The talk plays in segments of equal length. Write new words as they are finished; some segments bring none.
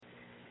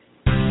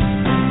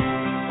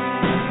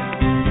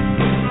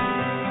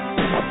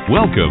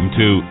Welcome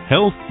to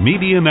Health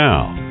Media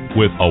Now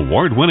with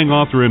award-winning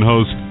author and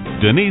host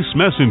Denise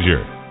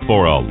Messenger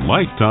for a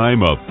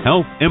lifetime of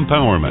health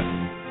empowerment.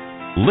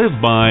 Live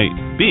by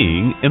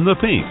being in the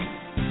pink,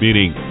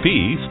 meaning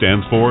P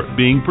stands for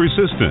being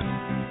persistent,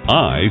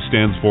 I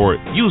stands for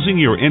using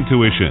your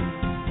intuition,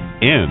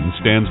 N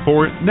stands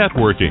for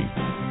networking,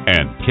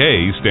 and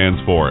K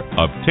stands for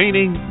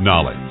obtaining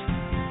knowledge.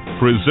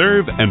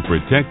 Preserve and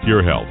protect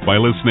your health by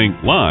listening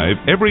live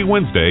every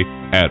Wednesday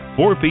at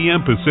 4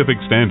 p.m. Pacific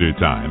Standard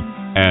Time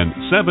and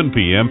 7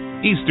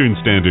 p.m. Eastern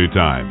Standard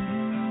Time.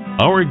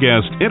 Our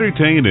guests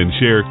entertain and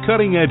share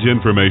cutting-edge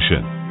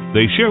information.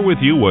 They share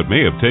with you what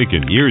may have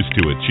taken years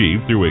to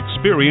achieve through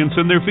experience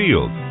in their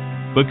field.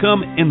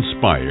 Become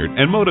inspired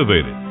and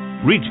motivated.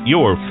 Reach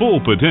your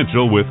full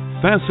potential with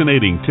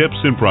fascinating tips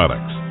and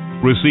products.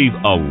 Receive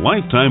a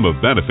lifetime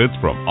of benefits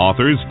from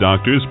authors,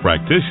 doctors,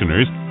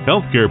 practitioners,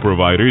 healthcare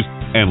providers,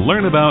 and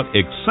learn about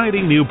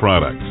exciting new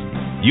products.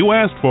 You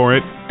asked for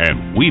it,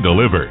 and we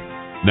deliver.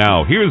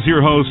 Now, here's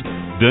your host,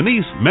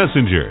 Denise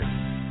Messenger.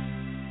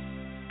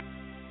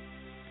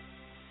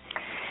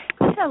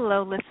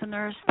 Hello,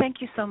 listeners.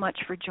 Thank you so much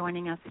for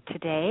joining us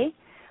today,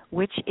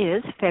 which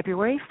is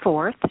February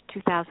 4th,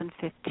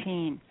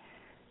 2015.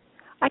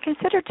 I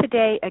consider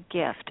today a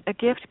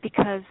gift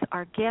because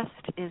our guest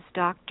is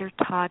Dr.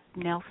 Todd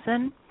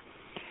Nelson,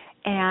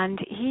 and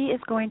he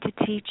is going to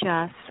teach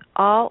us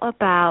all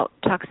about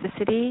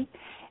toxicity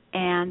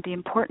and the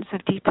importance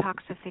of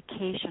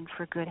detoxification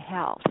for good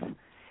health.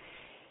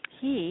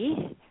 He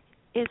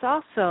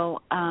also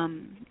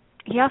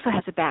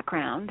has a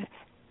background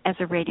as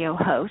a radio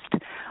host,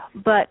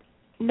 but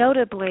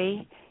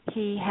notably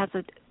he has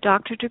a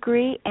doctorate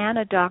degree and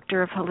a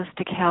Doctor of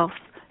Holistic Health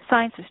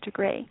Sciences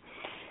degree.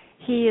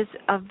 He is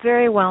a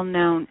very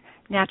well-known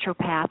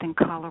naturopath in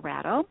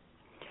Colorado,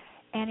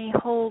 and he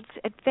holds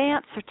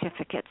advanced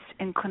certificates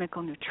in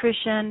clinical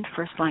nutrition,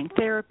 FirstLine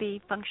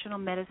Therapy, functional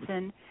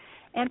medicine,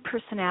 and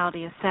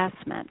personality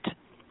assessment.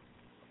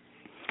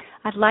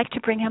 I'd like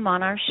to bring him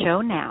on our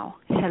show now.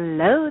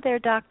 Hello there,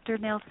 Dr.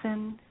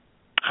 Nelson.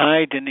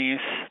 Hi, Denise.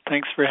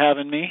 Thanks for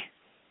having me.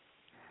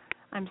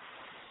 I'm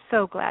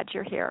so glad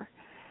you're here.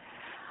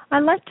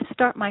 I'd like to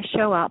start my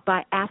show out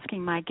by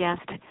asking my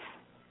guest,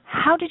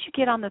 how did you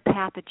get on the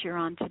path that you're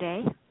on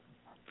today?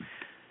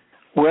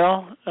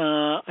 Well,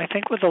 I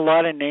think with a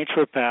lot of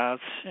naturopaths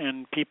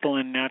and people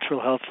in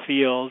natural health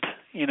field,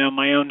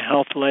 my own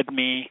health led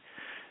me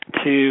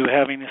to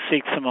having to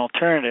seek some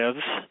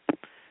alternatives.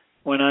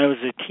 When I was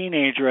a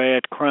teenager, I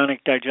had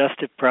chronic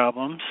digestive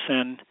problems,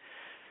 and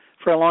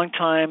for a long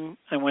time,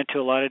 I went to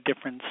a lot of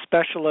different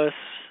specialists,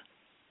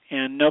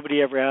 and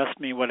nobody ever asked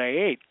me what I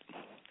ate.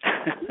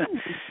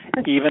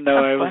 Even though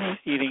I was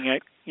eating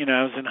it,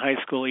 I was in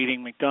high school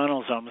eating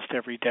McDonald's almost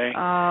every day.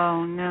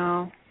 Oh,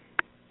 no.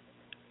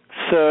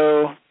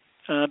 So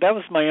that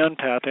was my own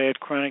path. I had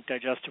chronic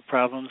digestive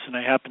problems, and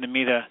I happened to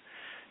meet a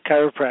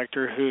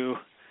chiropractor who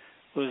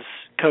was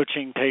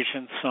coaching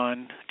patients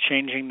on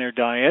changing their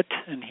diet,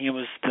 and he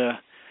was the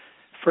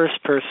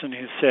first person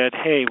who said,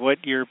 hey, what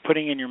you're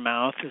putting in your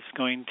mouth is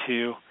going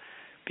to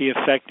be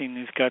affecting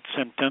these gut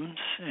symptoms,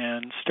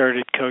 and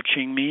started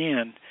coaching me.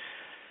 And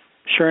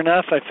sure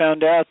enough, I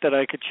found out that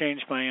I could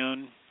change my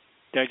own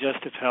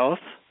digestive health,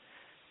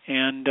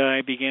 and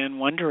I began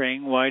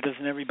wondering, why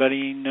doesn't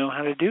everybody know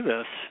how to do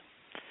this?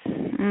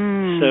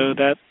 So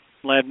that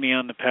led me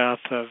on the path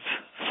of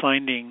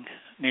finding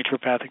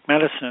naturopathic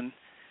medicine,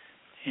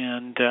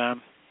 and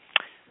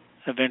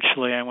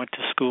eventually I went to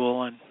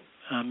school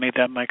and made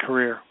that my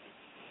career.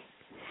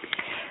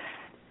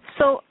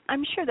 So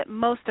I'm sure that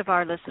most of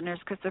our listeners,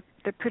 because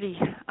they're pretty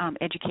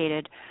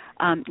educated,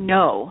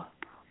 know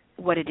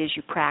what it is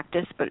you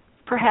practice, but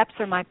perhaps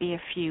there might be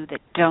a few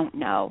that don't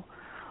know.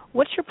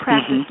 What's your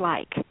practice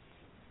like?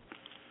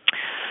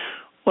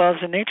 Well,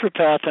 as a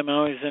naturopath, I'm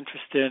always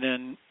interested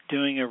in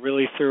doing a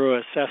really thorough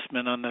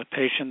assessment on the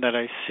patient that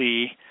I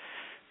see,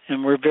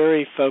 and we're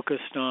very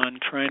focused on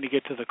trying to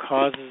get to the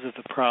causes of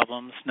the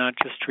problems, not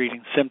just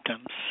treating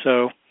symptoms.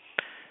 So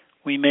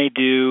we may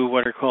do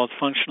what are called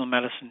functional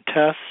medicine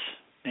tests,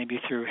 maybe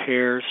through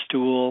hair,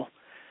 stool,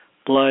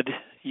 blood,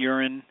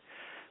 urine,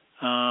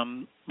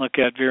 look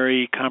at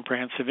very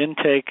comprehensive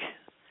intake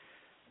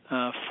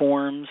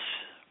forms,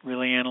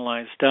 really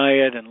analyze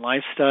diet and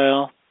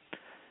lifestyle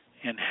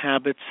and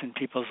habits in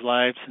people's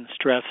lives and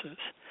stresses.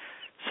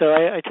 So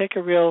I take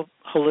a real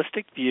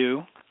holistic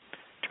view,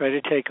 try to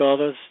take all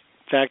those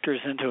factors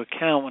into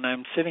account when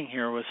I'm sitting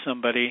here with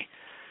somebody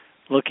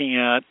looking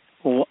at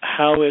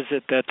how is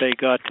it that they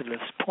got to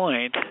this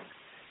point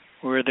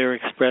where they're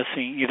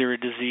expressing either a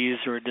disease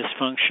or a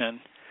dysfunction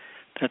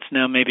that's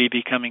now maybe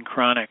becoming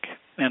chronic,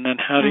 and then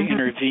how to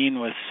intervene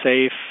with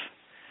safe,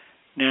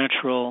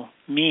 natural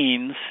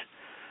means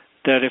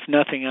that, if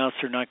nothing else,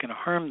 are not going to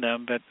harm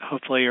them, but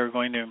hopefully are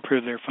going to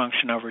improve their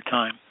function over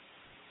time.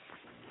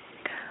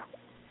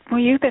 Well,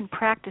 you've been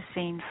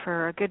practicing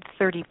for a good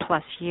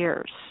 30-plus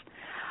years.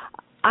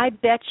 I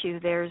bet you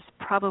there's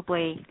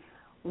probably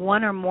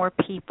one or more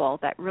people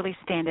that really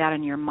stand out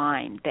in your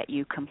mind that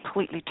you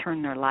completely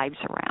turn their lives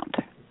around.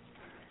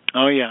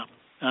 Oh, yeah.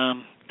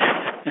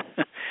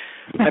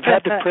 I've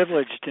had the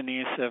privilege,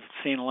 Denise, of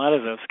seeing a lot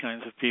of those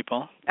kinds of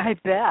people. I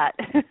bet.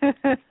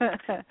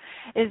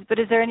 But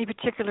is there any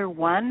particular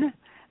one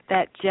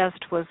that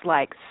just was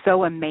like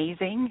so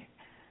amazing?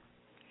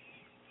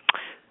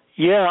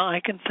 Yeah, I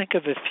can think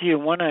of a few.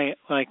 One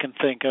I can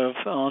think of,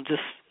 I'll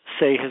just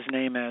say his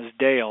name as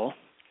Dale.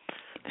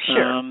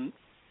 Sure.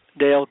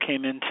 Dale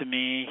came into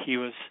me. He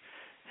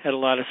had a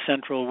lot of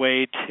central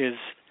weight. He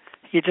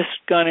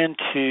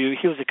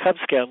was a Cub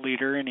Scout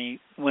leader, and he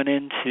went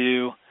in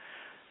to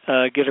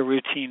get a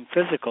routine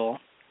physical,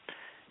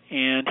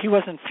 and he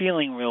wasn't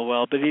feeling real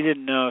well, but he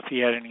didn't know if he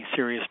had any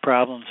serious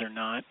problems or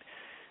not.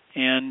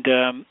 And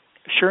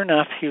sure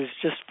enough, he was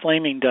just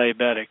flaming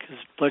diabetic. His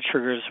blood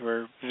sugars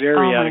were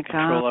very out of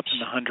control, up in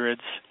the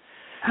hundreds.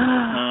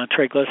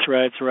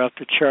 Triglycerides were off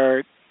the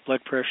chart.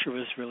 Blood pressure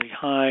was really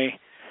high.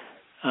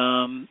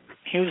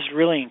 He was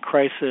really in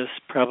crisis,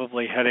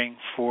 probably heading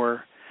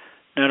for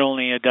not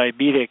only a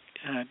diabetic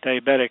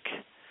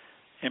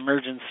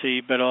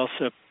emergency, but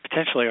also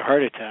potentially a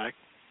heart attack.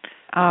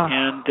 Oh.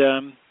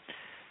 And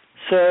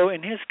so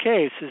in his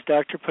case, his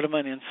doctor put him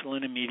on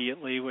insulin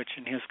immediately, which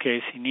in his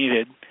case he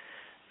needed.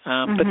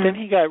 But then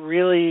he got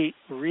really,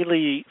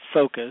 really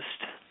focused,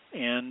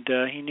 and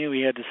he knew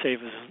he had to save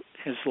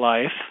his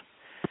life.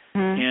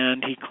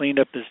 And he cleaned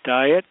up his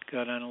diet,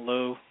 got on a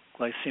low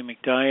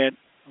glycemic diet.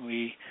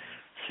 We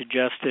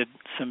suggested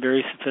some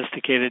very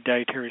sophisticated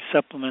dietary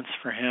supplements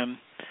for him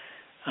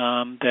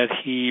that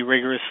he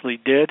rigorously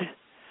did.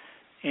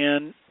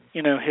 And,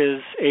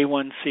 his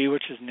A1C,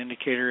 which is an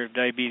indicator of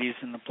diabetes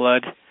in the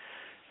blood,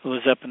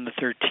 was up in the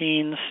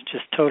 13s,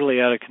 just totally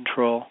out of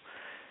control.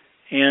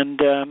 And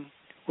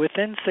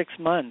within 6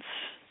 months,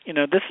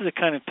 this is the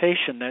kind of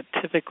patient that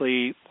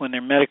typically, when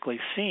they're medically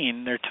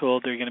seen, they're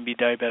told they're going to be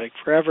diabetic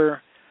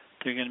forever,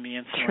 they're going to be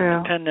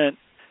insulin dependent,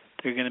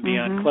 they're going to be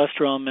on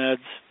cholesterol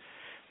meds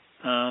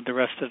the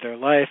rest of their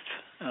life,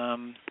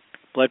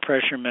 blood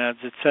pressure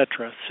meds,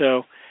 etc.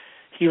 So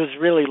he was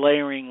really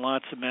layering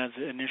lots of meds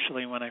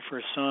initially when I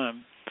first saw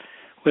him.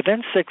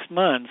 Within 6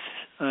 months,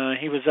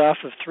 he was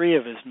off of 3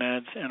 of his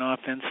meds and off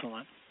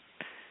insulin.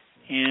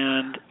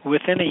 And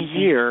within a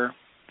year,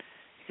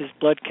 his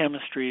blood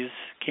chemistries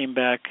came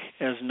back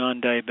as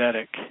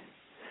non-diabetic.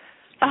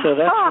 So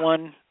that's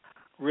one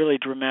really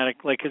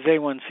dramatic, like his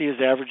A1C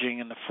is averaging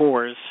in the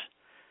 4s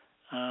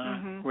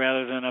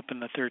rather than up in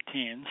the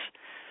 13s.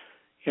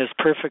 He has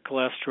perfect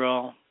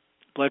cholesterol,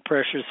 blood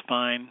pressure is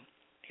fine.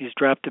 He's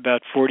dropped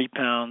about 40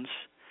 pounds.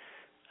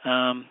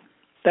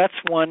 That's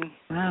one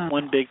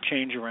big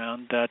change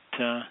around that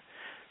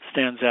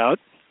stands out.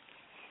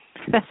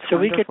 That's so wonderful.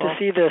 We get to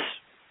see this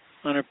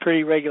on a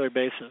pretty regular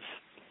basis.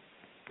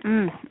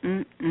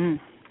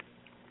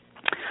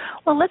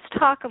 Well, let's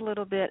talk a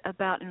little bit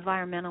about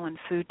environmental and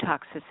food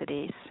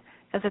toxicities,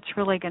 as it's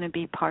really going to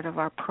be part of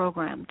our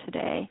program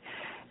today,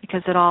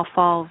 because it all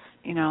falls,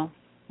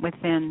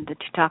 within the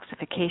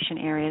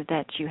detoxification area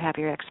that you have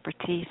your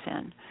expertise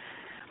in.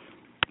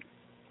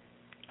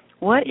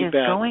 What is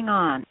going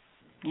on,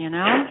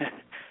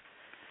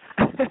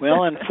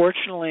 Well,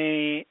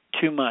 unfortunately,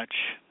 too much.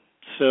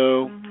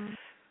 So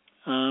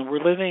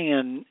we're living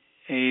in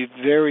a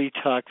very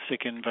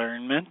toxic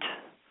environment,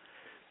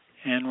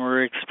 and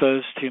we're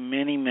exposed to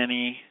many,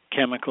 many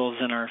chemicals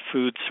in our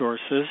food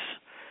sources.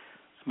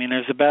 I mean,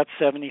 there's about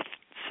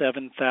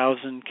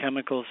 77,000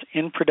 chemicals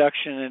in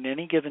production at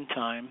any given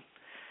time,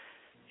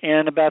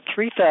 and about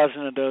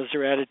 3,000 of those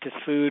are added to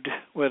food,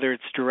 whether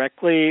it's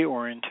directly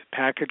or into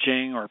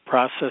packaging or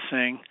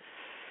processing.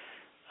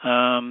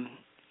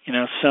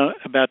 So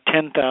about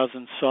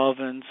 10,000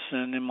 solvents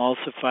and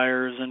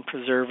emulsifiers and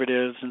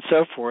preservatives and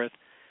so forth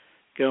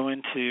go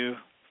into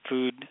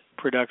food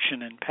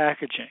production and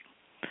packaging.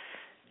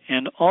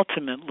 And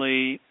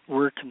ultimately,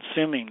 we're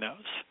consuming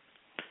those.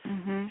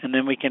 And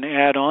then we can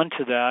add on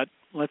to that,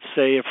 let's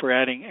say if we're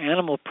adding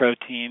animal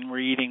protein, we're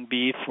eating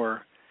beef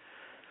or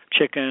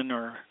chicken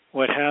or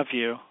what have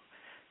you.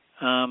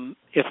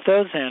 If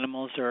those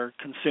animals are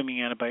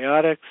consuming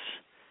antibiotics,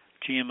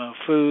 GMO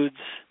foods,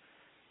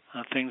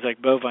 things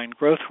like bovine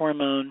growth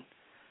hormone,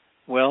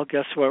 well,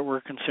 guess what?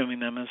 We're consuming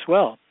them as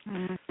well.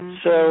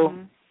 So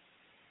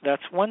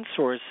that's one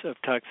source of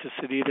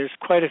toxicity. There's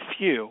quite a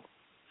few.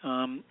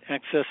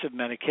 Excessive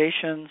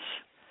medications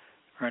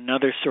are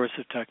another source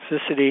of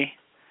toxicity.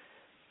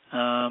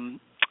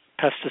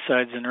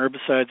 Pesticides and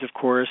herbicides, of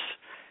course,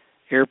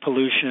 air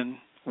pollution,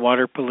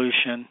 water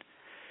pollution,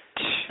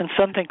 and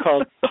something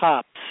called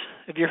POPs.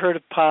 Have you heard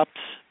of POPs,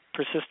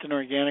 persistent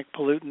organic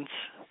pollutants?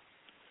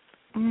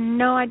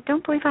 No, I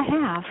don't believe I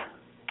have.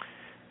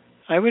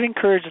 I would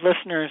encourage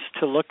listeners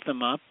to look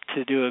them up,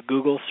 to do a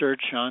Google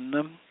search on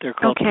them. They're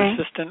called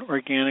persistent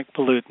organic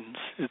pollutants.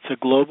 It's a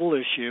global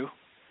issue.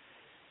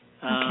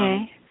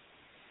 The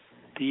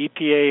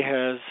EPA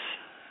has,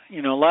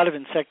 a lot of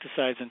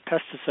insecticides and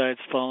pesticides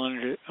fall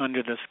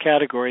under this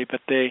category,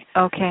 but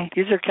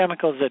these are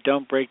chemicals that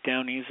don't break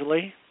down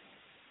easily.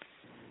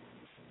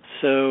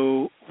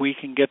 So we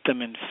can get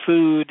them in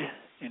food,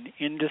 in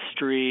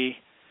industry,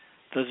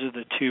 Those are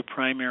the two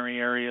primary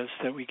areas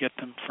that we get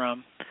them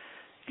from.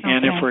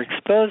 And if we're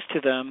exposed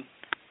to them,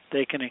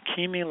 they can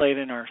accumulate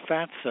in our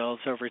fat cells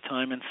over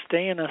time and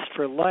stay in us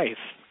for life.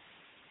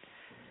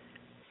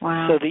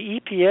 Wow. So the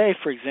EPA,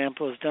 for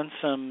example, has done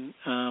some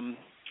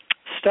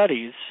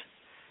studies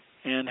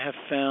and have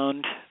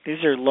found,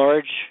 these are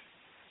large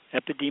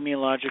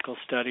epidemiological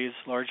studies,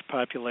 large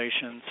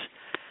populations,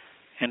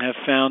 and have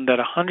found that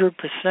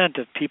 100%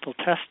 of people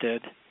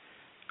tested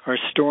are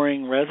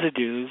storing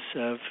residues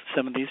of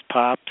some of these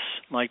POPs,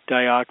 like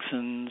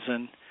dioxins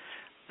and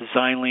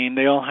xylene.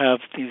 They all have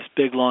these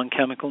big, long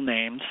chemical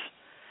names,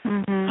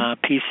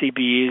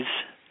 PCBs,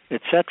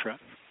 etc.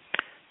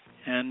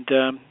 And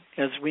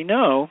as we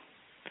know,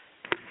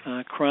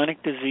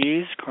 chronic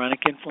disease, chronic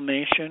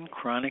inflammation,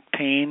 chronic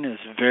pain is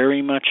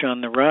very much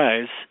on the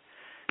rise,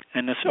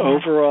 and this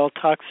overall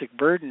toxic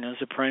burden is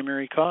a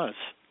primary cause.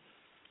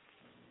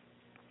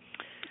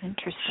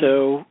 Interesting.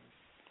 So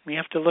we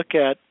have to look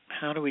at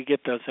how do we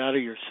get those out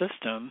of your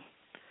system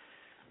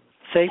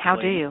safely. How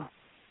do you?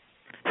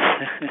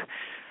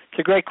 It's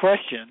a great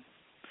question.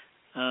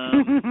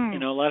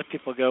 A lot of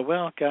people go,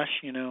 well, gosh,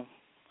 I don't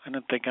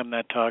think I'm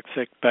that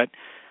toxic, but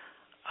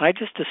I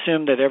just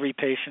assume that every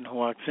patient who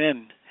walks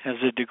in has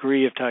a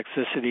degree of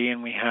toxicity,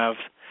 and we have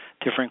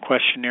different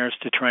questionnaires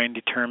to try and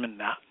determine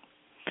that.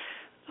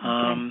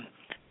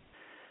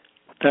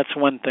 That's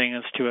one thing,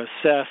 is to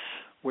assess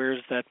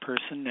where's that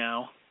person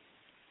now,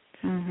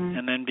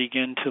 and then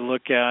begin to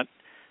look at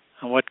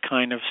what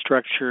kind of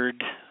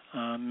structured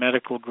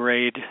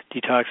medical-grade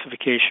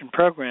detoxification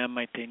program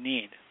might they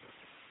need.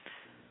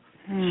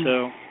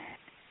 So,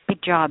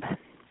 big job.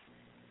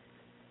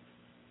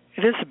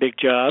 It is a big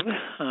job.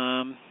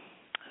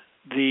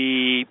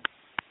 This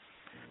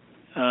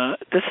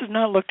is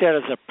not looked at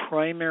as a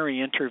primary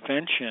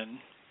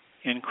intervention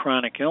in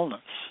chronic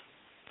illness.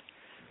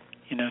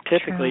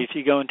 Typically, if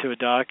you go into a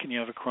doc and you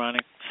have a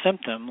chronic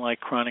symptom, like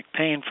chronic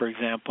pain, for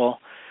example,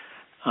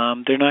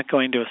 they're not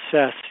going to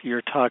assess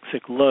your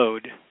toxic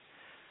load.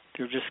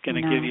 They're just going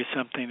to give you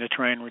something to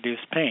try and reduce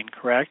pain,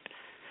 correct?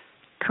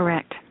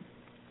 Correct.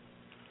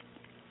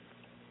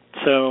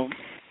 So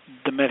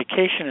the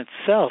medication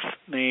itself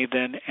may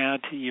then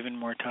add to even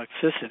more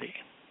toxicity.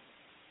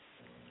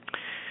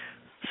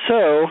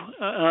 So,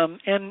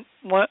 and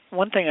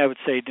one thing I would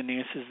say,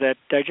 Denise, is that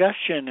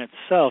digestion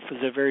itself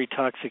is a very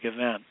toxic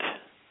event.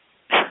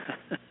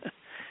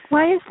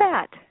 Why is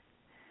that?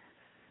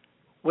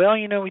 Well,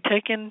 we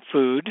take in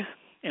food,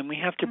 and we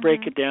have to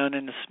break it down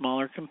into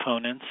smaller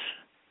components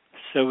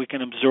so we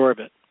can absorb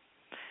it.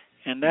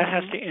 And that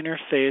has to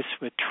interface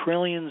with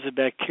trillions of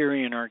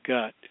bacteria in our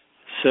gut.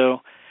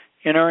 So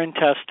in our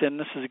intestine,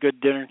 this is a good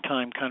dinner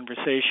time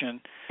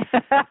conversation,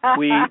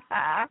 we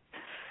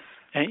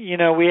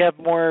have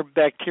more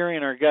bacteria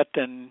in our gut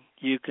than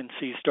you can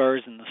see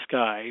stars in the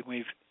sky.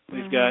 We've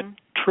got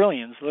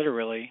trillions,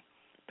 literally,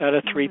 about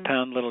a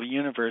 3-pound little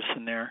universe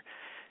in there.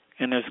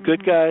 And there's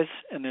good guys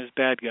and there's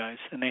bad guys,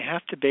 and they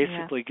have to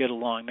basically get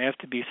along. They have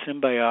to be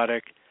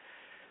symbiotic.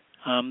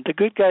 The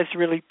good guys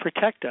really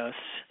protect us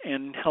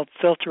and help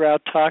filter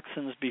out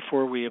toxins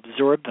before we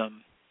absorb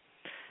them.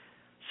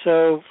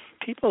 So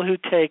people who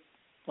take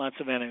lots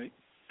of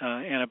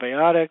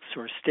antibiotics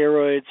or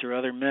steroids or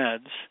other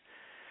meds,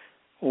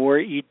 or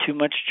eat too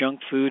much junk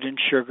food and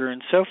sugar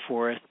and so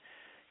forth,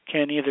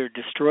 can either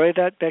destroy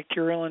that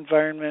bacterial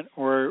environment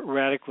or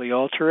radically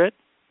alter it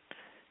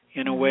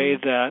in a way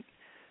that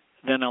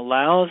then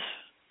allows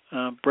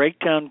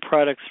breakdown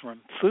products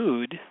from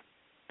food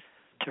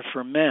to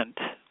ferment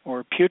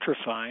or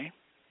putrefy,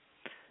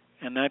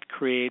 and that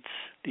creates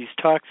these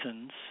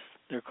toxins.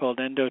 They're called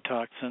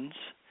endotoxins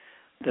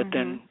that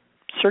then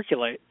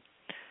circulate.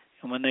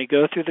 And when they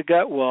go through the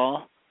gut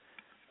wall,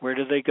 where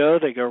do they go?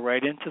 They go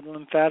right into the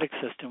lymphatic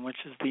system, which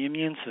is the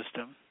immune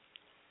system.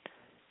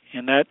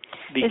 And that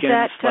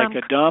begins like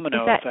a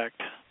domino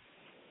effect.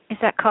 Is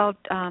that called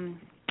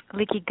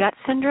leaky gut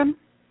syndrome?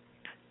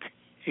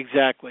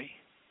 Exactly.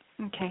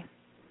 Okay.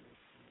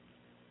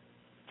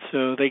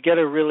 So they get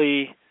a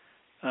really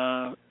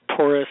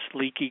porous,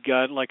 leaky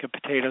gut, like a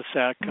potato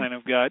sack kind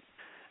of gut,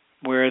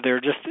 where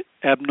they're just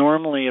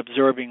abnormally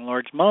absorbing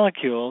large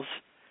molecules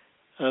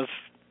of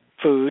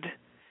food,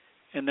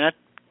 and that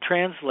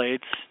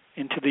translates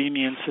into the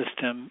immune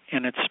system,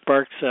 and it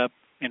sparks up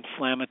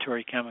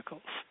inflammatory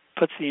chemicals,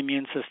 puts the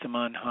immune system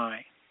on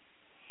high.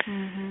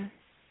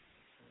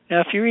 Now,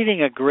 if you're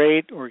eating a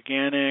great,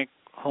 organic,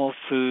 whole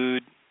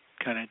food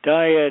kind of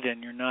diet,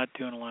 and you're not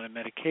doing a lot of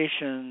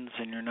medications,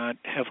 and you're not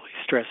heavily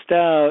stressed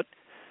out,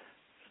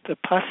 the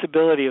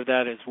possibility of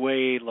that is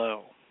way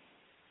low.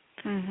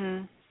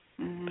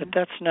 But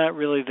that's not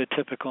really the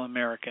typical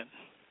American.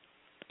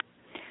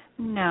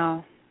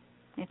 No,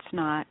 it's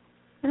not.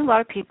 And a lot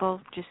of people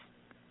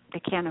they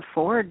can't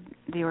afford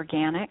the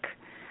organic,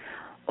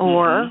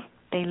 or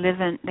they live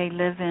in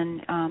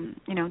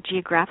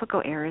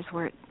geographical areas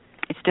where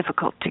it's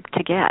difficult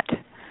to get.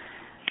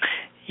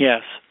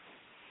 Yes.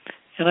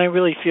 And I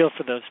really feel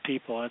for those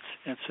people.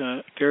 It's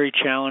a very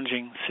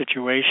challenging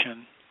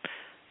situation.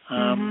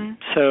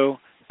 So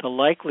the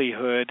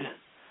likelihood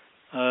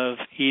of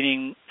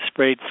eating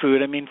sprayed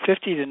food. I mean,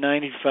 50 to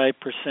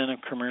 95%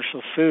 of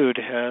commercial food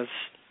has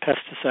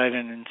pesticide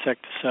and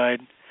insecticide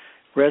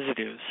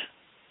residues.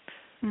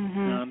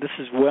 This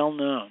is well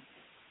known.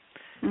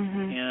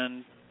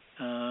 And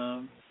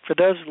for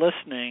those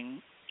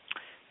listening,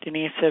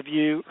 Denise, have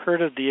you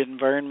heard of the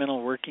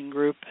Environmental Working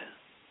Group?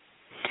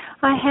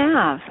 I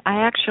have. I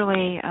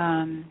actually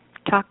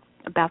talk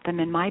about them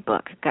in my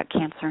book, Gut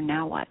Cancer,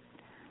 Now What?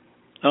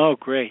 Oh,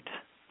 great.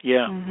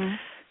 Yeah.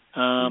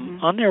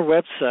 On their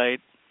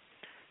website,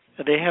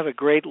 they have a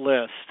great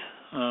list.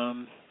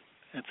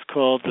 It's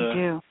called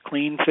the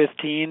Clean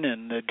 15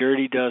 and the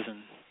Dirty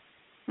Dozen.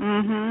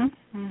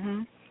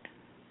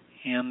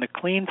 And the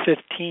Clean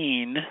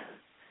 15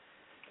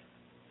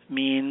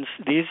 means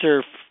these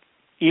are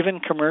even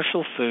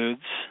commercial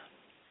foods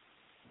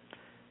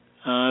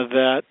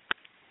that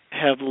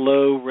have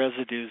low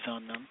residues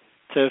on them.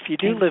 So if you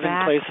do live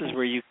in places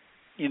where you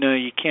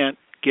can't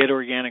get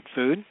organic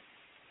food,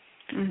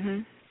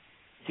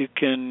 you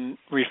can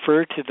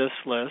refer to this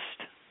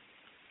list,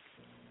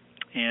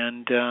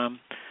 and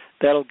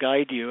that'll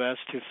guide you as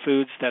to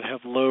foods that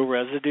have low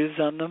residues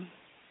on them.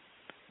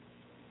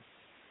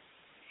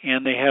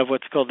 And they have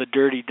what's called the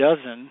Dirty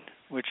Dozen,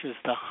 which is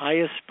the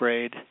highest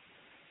sprayed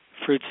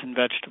fruits and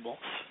vegetables.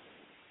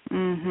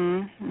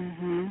 You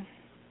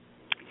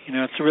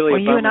know, it's really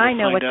well, you and I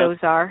know what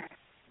those are.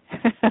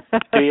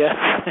 Do you?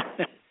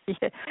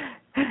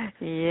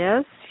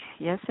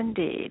 Yes,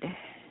 indeed.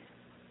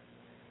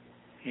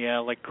 Yeah,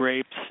 like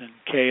grapes and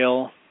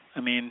kale.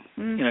 I mean,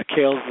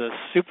 kale's a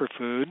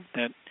superfood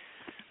that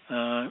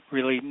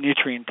really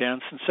nutrient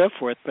dense and so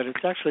forth, but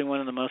it's actually one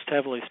of the most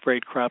heavily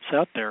sprayed crops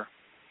out there.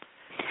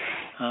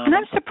 And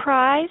I'm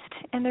surprised,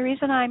 and the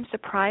reason I'm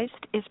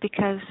surprised is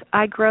because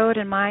I grow it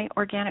in my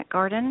organic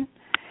garden,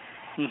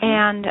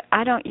 and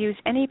I don't use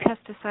any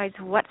pesticides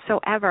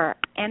whatsoever,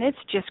 and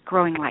it's just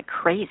growing like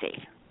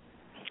crazy.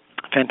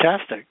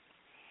 Fantastic.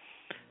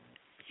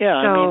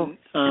 Yeah, so,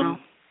 I mean,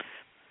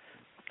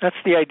 that's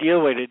the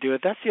ideal way to do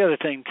it. That's the other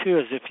thing, too,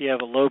 is if you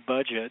have a low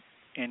budget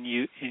and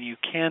you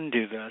can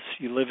do this,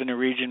 you live in a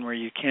region where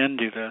you can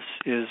do this,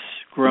 is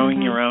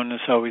growing your own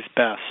is always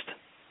best.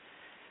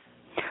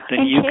 Then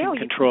and you kale, can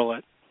control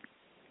it.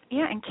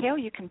 Yeah, and kale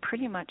you can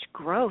pretty much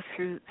grow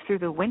through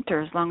the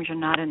winter as long as you're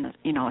not in a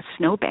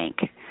snowbank.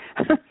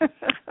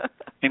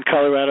 In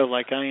Colorado,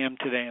 like I am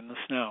today in the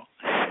snow.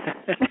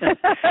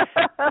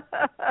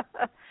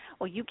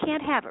 Well, you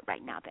can't have it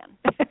right now then.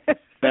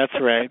 That's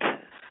right.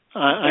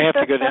 I have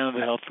to go down to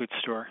the health food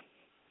store.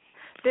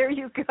 There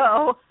you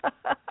go.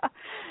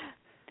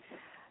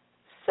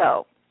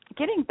 So,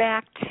 getting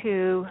back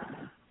to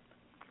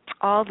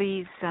all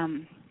these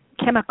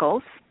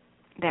chemicals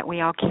that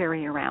we all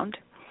carry around,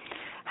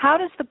 how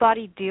does the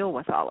body deal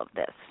with all of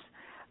this?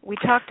 We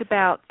talked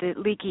about the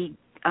leaky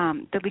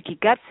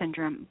gut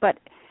syndrome,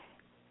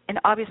 and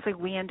obviously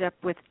we end up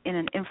in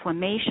an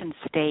inflammation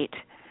state.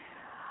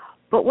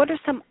 But what are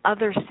some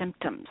other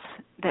symptoms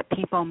that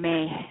people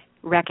may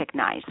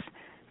recognize?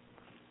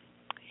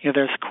 Yeah,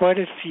 there's quite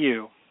a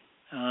few,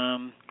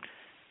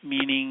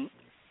 meaning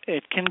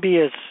it can be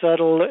as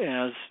subtle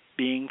as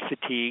being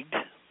fatigued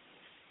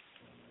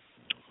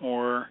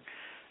or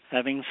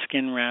having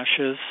skin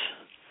rashes,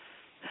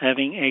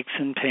 having aches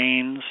and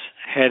pains,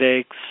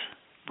 headaches,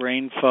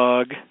 brain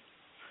fog.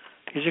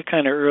 These are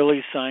kind of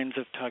early signs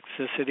of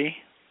toxicity.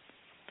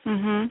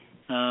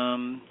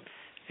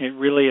 It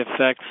really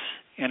affects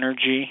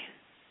energy.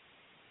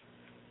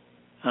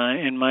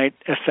 It might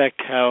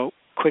affect how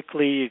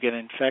quickly you get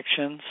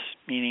infections,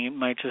 meaning it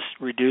might just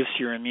reduce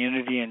your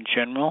immunity in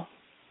general.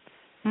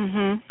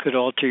 Could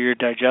alter your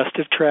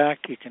digestive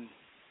tract. You can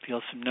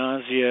feel some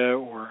nausea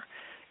or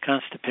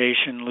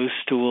constipation, loose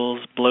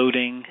stools,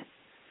 bloating,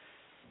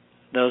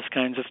 those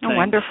kinds of things. Oh,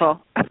 wonderful.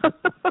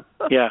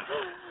 Yeah.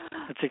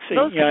 That's exciting.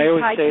 Those I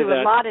always say to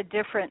that. A lot of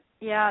different,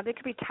 they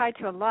could be tied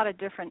to a lot of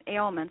different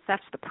ailments.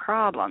 That's the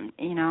problem,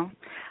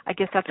 I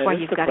guess that's why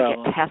you've got to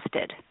get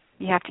tested.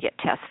 You have to get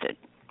tested.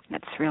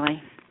 That's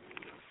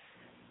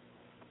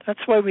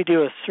why we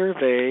do a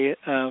survey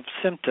of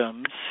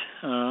symptoms.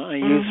 I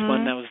use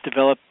one that was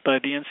developed by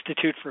the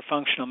Institute for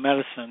Functional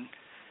Medicine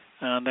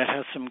that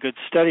has some good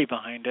study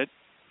behind it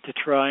to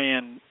try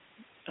and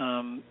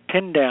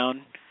pin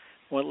down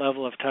what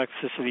level of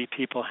toxicity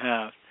people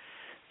have.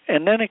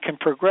 And then it can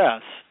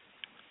progress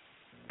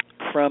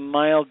from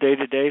mild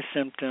day-to-day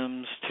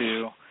symptoms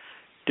to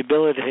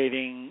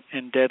debilitating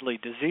and deadly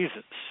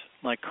diseases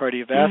like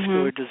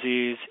cardiovascular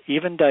disease.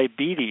 Even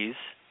diabetes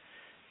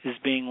is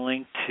being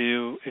linked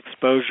to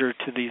exposure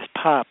to these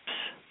POPs,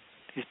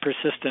 these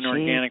persistent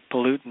organic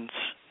pollutants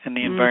in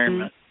the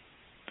environment,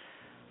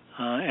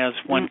 as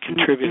one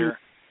contributor.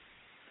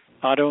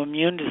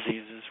 Autoimmune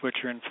diseases,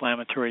 which are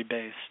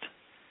inflammatory-based,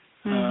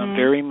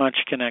 very much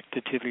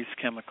connected to these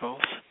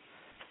chemicals.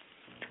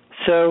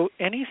 So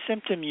any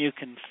symptom you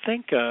can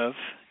think of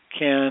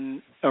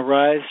can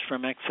arise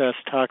from excess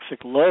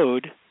toxic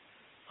load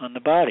on the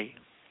body.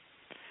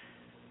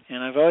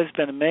 And I've always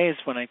been amazed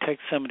when I take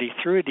somebody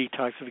through a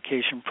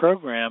detoxification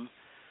program,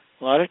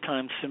 a lot of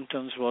times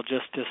symptoms will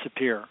just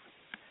disappear.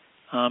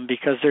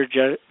 because they're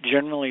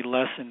generally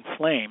less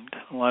inflamed.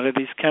 A lot of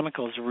these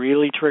chemicals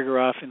really trigger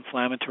off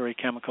inflammatory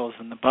chemicals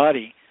in the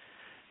body.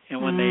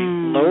 And when they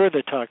lower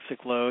the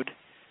toxic load,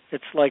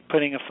 it's like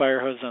putting a fire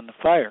hose on the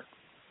fire.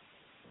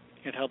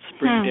 It helps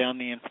bring down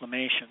the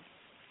inflammation.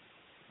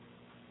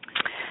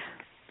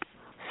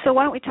 So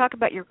why don't we talk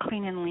about your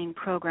Clean and Lean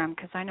program,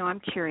 because I know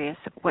I'm curious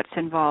of what's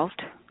involved.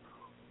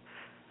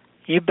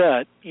 You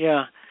bet,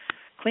 yeah.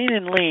 Clean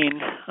and Lean,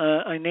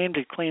 I named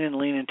it Clean and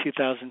Lean in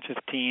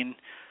 2015.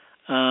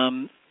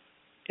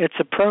 It's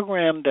a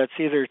program that's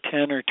either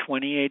 10 or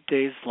 28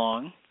 days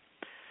long,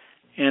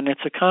 and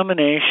it's a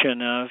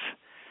combination of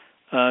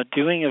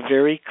doing a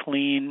very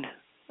clean,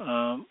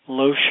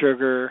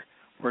 low-sugar,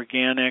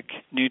 organic,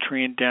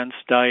 nutrient-dense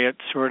diet,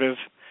 sort of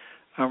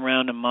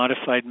around a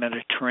modified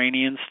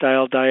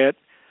Mediterranean-style diet,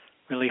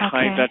 really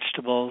high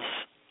vegetables,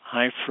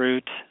 high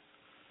fruit,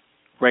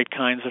 right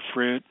kinds of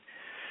fruit,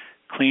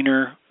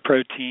 cleaner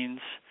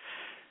proteins,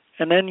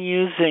 and then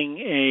using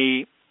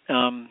a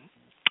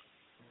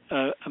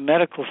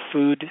medical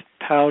food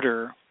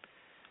powder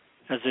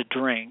as a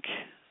drink.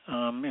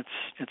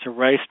 It's a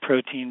rice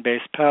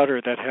protein-based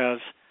powder that has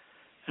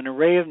an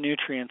array of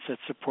nutrients that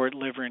support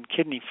liver and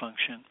kidney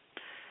function.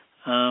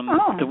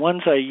 The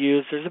ones I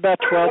use, there's about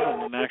 12 of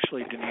them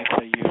actually, Denise,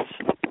 I use.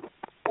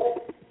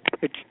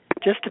 It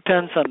just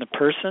depends on the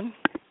person,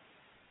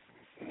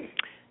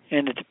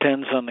 and it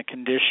depends on the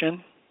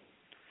condition.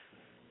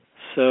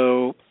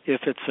 So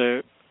if it's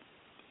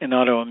an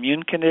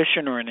autoimmune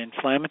condition or an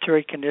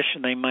inflammatory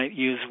condition, they might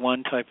use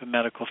one type of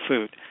medical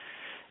food.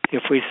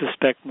 If we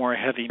suspect more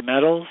heavy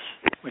metals,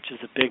 which is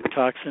a big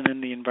toxin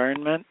in the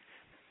environment,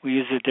 we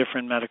use a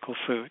different medical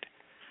food.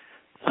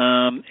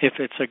 If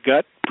it's a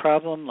gut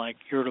problem like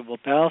irritable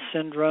bowel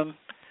syndrome,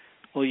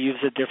 we'll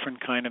use a different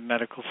kind of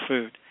medical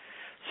food.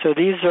 So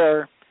these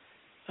are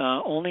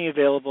only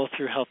available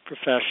through health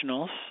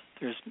professionals.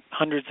 There's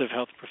hundreds of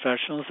health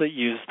professionals that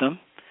use them.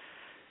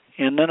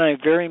 And then I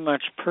very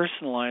much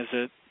personalize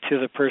it to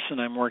the person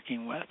I'm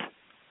working with.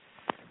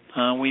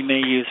 We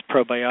may use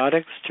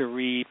probiotics to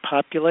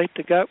repopulate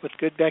the gut with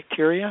good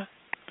bacteria.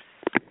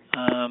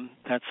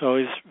 That's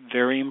always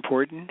very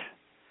important.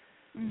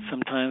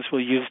 Sometimes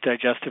we'll use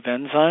digestive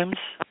enzymes.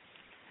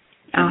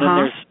 And then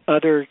there's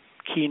other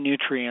key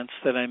nutrients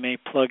that I may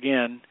plug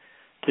in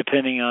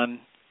depending on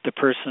the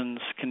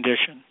person's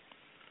condition.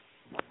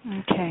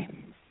 Okay.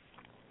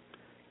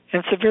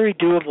 And it's a very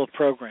doable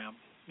program.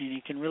 I mean,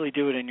 you can really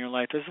do it in your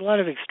life. There's a lot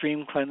of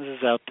extreme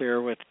cleanses out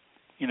there with,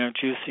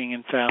 juicing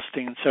and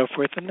fasting and so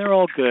forth, and they're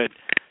all good.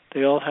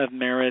 They all have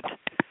merit.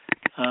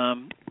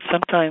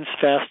 Sometimes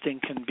fasting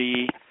can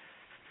be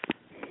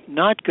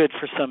not good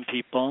for some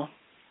people,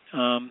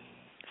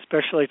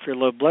 especially if you're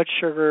low blood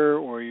sugar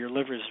or your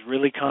liver is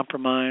really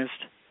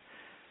compromised.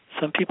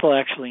 Some people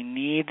actually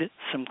need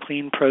some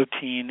clean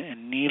protein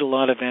and need a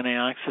lot of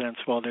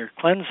antioxidants while they're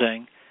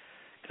cleansing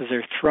because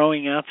they're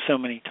throwing out so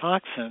many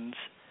toxins.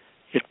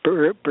 It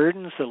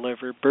burdens the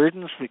liver,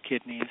 burdens the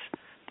kidneys.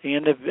 They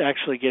end up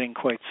actually getting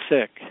quite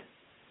sick.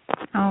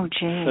 Oh,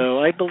 geez. So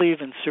I believe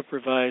in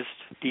supervised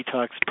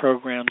detox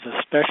programs,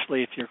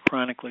 especially if you're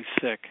chronically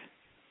sick.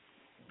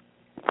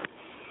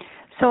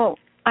 So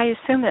I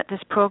assume that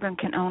this program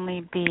can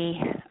only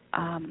be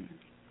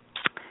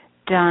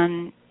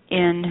done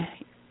in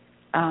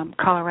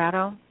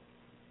Colorado?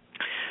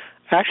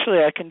 Actually,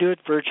 I can do it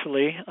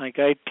virtually. I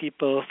guide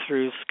people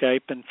through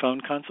Skype and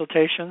phone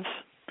consultations,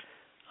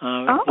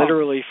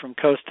 literally from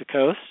coast to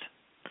coast.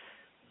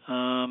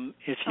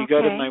 If you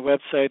go to my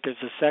website, there's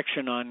a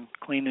section on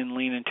Clean and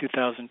Lean in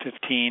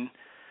 2015.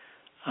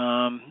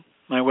 My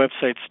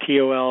website's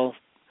TOL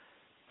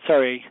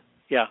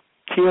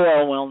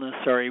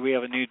Wellness. We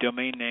have a new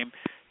domain name,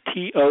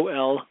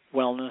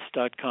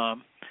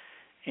 TOLwellness.com.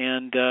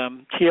 And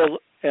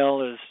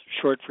TOL is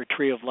short for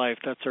Tree of Life.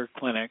 That's our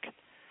clinic.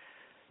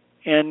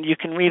 And you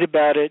can read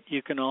about it.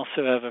 You can also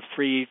have a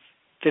free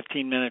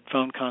 15-minute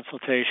phone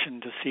consultation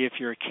to see if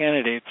you're a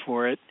candidate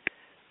for it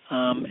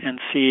and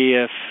see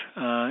if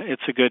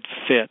it's a good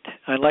fit.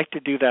 I like to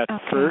do that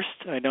first.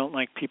 I don't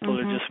like people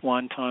to just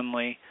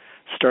wantonly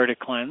start a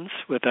cleanse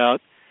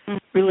without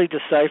really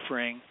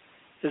deciphering,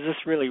 is this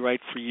really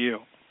right for you?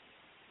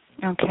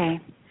 Okay.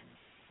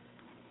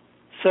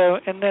 So,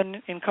 and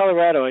then in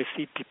Colorado, I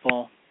see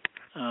people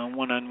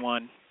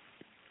one-on-one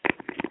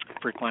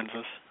for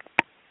cleanses.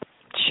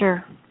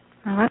 Sure.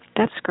 Well,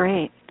 that's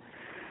great.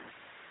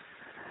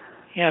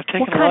 Yeah, I've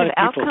taken a lot of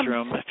people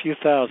through them, a few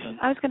thousand.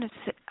 I was going to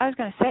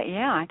say,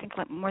 yeah, I think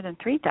like more than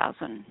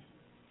 3,000.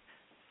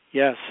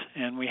 Yes,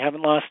 and we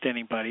haven't lost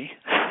anybody.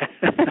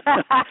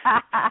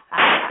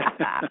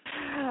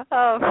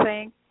 Oh,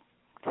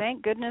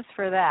 thank goodness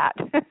for that.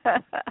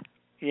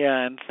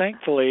 Yeah, and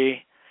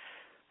thankfully,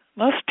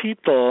 most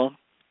people,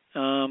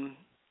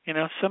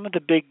 some of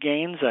the big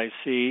gains I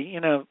see,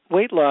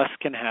 weight loss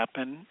can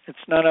happen.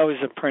 It's not always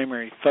a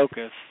primary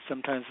focus.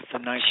 Sometimes it's a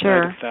nice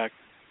side effect.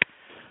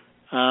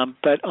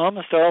 But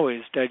almost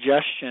always,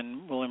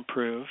 digestion will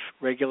improve.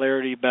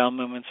 Regularity of bowel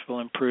movements will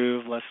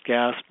improve, less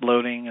gas,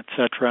 bloating,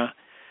 etc.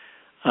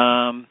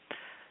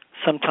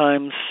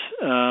 sometimes,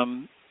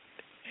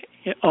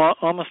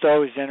 almost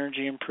always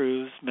energy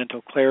improves,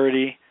 mental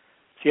clarity.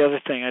 The other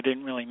thing I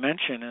didn't really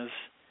mention is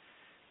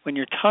when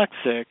you're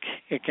toxic,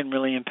 it can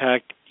really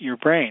impact your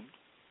brain.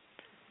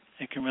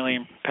 It can really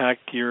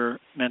impact your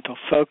mental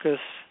focus,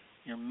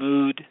 your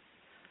mood,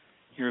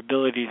 your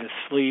ability to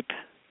sleep.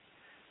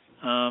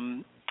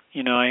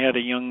 I had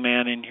a young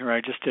man in here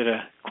I just did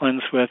a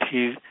cleanse with.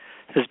 He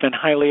has been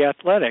highly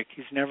athletic.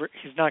 He's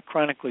not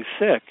chronically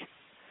sick,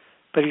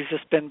 but he's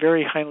just been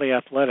very highly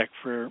athletic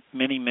for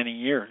many, many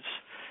years.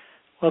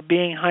 Well,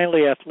 being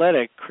highly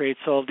athletic creates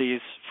all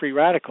these free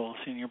radicals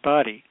in your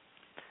body,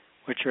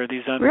 which are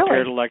these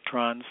unpaired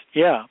electrons.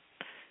 Yeah.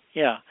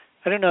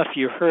 I don't know if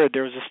you heard,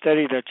 there was a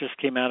study that just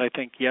came out, I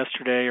think,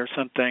 yesterday or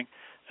something,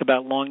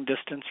 about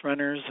long-distance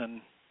runners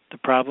and the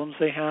problems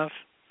they have.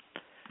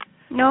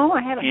 No,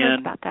 I haven't heard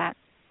about that.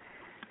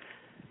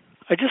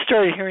 I just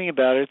started hearing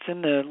about it. It's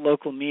in the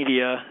local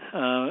media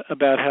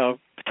about how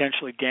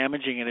potentially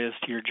damaging it is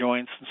to your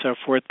joints and so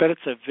forth, but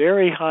it's a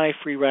very high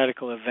free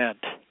radical event.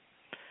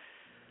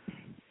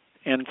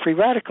 And free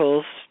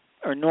radicals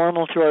are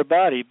normal to our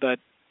body, but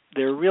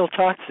they're real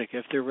toxic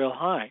if they're real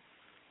high.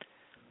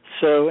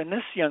 So in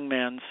this young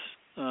man's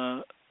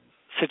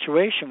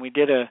situation, we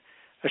did a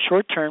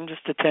short-term,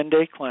 just a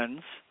 10-day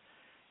cleanse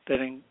that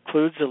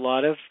includes a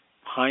lot of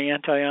high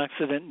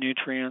antioxidant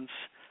nutrients,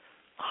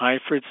 high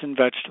fruits and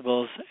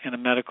vegetables, and a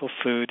medical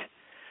food.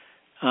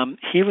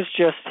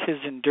 His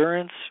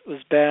endurance was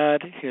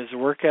bad, his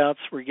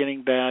workouts were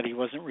getting bad, he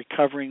wasn't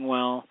recovering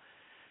well,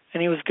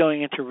 and he was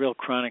going into real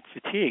chronic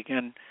fatigue.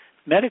 And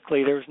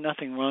medically, there was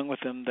nothing wrong with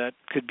him that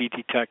could be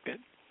detected.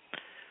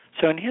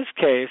 So in his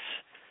case,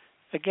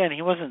 again,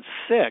 he wasn't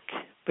sick,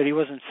 but he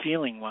wasn't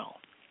feeling well.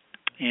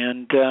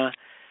 And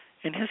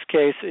in his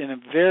case, in a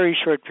very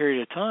short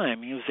period of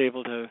time, he was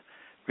able to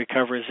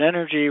recover his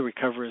energy,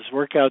 recover his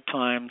workout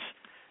times,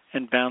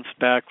 and bounce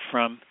back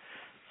from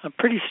a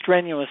pretty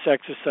strenuous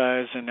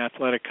exercise and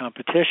athletic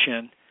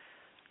competition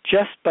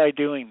just by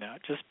doing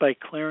that, just by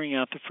clearing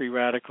out the free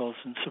radicals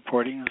and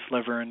supporting his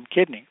liver and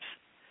kidneys.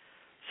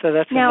 So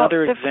that's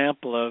another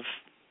example of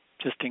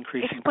just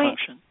increasing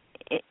function.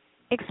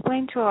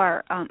 Explain to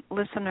our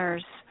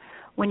listeners,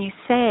 when you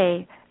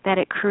say that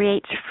it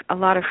creates a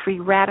lot of free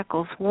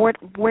radicals,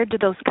 where do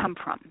those come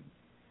from?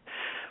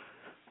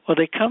 Well,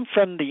 they come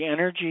from the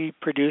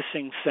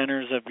energy-producing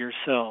centers of your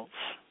cells,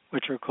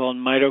 which are called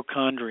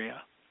mitochondria.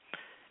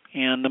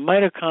 And the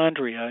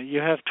mitochondria, you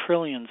have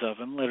trillions of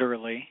them,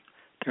 literally.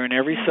 They're in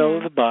every cell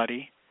of the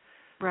body.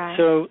 Right.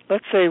 So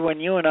let's say when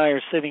you and I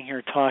are sitting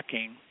here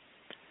talking,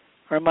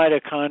 our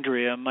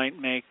mitochondria might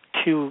make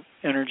 2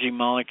 energy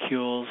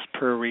molecules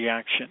per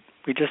reaction.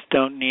 We just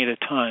don't need a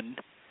ton.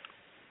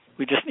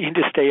 We just need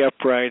to stay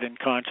upright and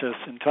conscious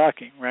and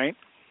talking, right?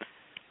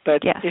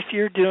 But if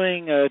you're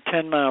doing a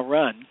 10-mile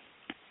run,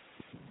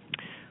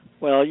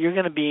 well, you're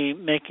going to be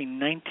making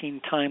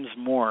 19 times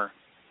more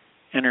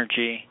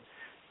energy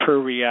per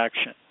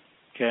reaction,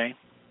 okay?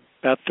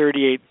 About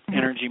 38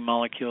 energy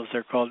molecules.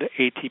 They're called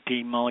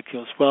ATP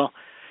molecules. Well,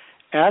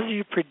 as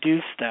you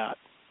produce that,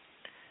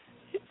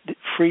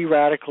 free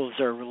radicals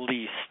are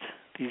released,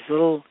 these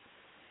little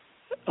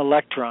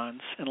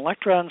electrons. And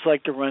electrons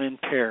like to run in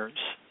pairs,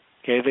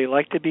 okay? They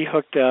like to be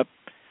hooked up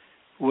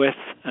with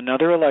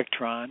another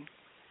electron,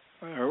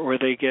 or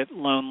they get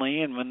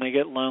lonely, and when they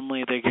get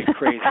lonely, they get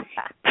crazy.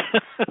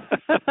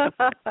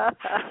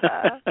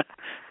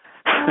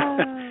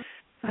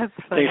 That's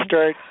funny.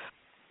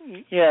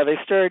 They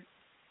start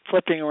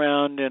flipping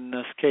around in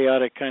this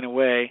chaotic kind of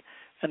way,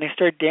 and they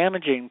start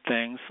damaging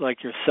things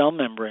like your cell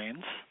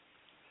membranes,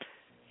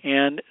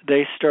 and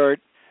they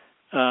start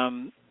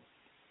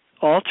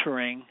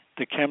altering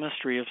the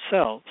chemistry of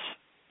cells,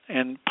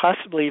 and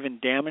possibly even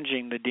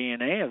damaging the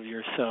DNA of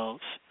your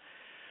cells.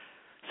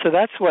 So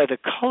that's why the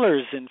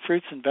colors in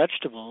fruits and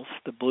vegetables,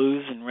 the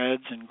blues and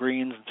reds and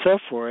greens and so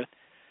forth,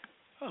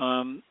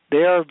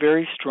 they are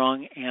very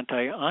strong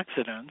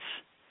antioxidants,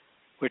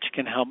 which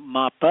can help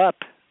mop up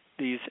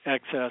these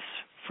excess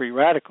free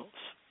radicals.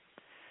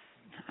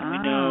 And we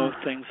know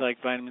things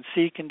like vitamin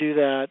C can do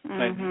that,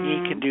 vitamin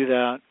E can do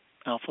that,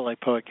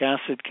 alpha-lipoic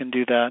acid can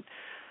do that.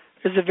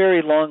 There's a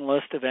very long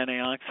list of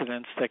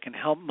antioxidants that can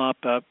help mop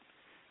up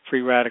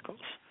free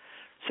radicals.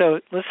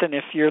 So listen,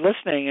 if you're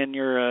listening and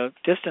you're a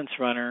distance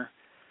runner,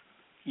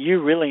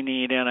 you really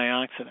need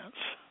antioxidants.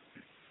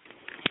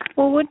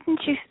 Well,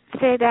 wouldn't you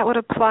say that would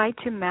apply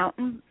to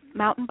mountain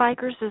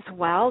bikers as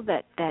well,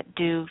 that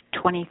do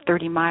 20,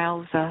 30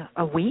 miles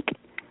a week?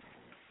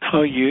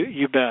 Oh,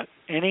 you bet.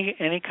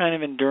 Any kind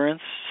of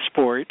endurance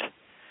sport,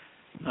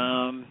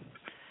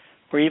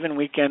 or even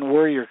weekend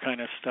warrior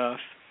kind of stuff,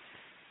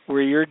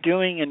 where you're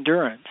doing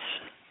endurance,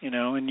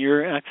 and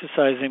you're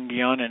exercising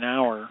beyond an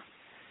hour,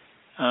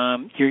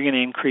 you're going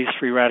to increase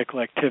free radical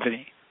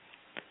activity.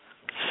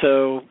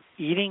 So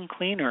eating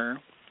cleaner,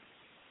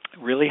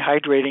 really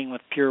hydrating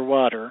with pure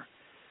water,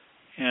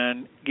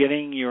 and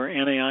getting your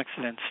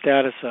antioxidant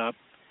status up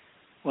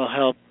will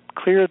help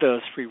clear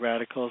those free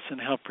radicals and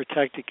help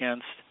protect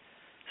against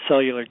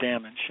cellular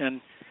damage.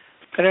 And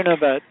I don't know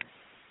about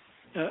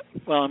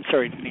well, I'm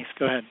sorry, Denise,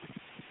 go ahead.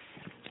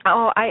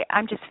 Oh,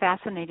 I'm just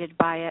fascinated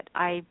by it.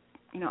 I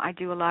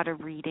do a lot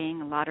of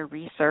reading, a lot of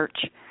research,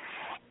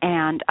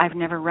 and I've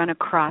never run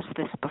across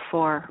this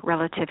before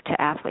relative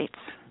to athletes.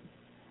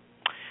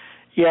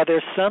 Yeah,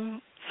 there's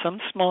some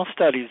small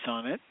studies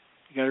on it.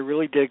 You got to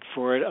really dig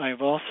for it. I've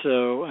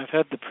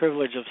had the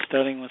privilege of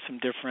studying with some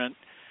different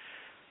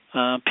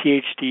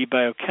PhD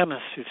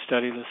biochemists who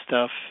study this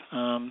stuff.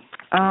 One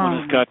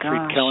is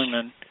Gottfried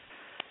Kellerman,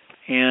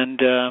 and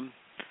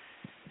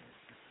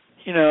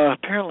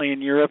apparently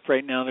in Europe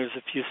right now there's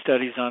a few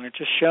studies on it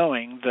just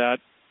showing that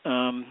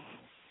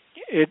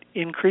it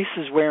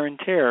increases wear and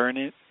tear, and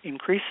it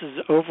increases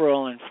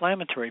overall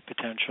inflammatory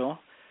potential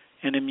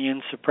and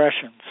immune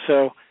suppression.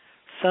 So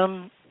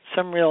some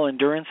real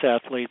endurance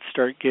athletes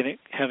start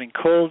having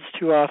colds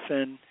too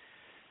often,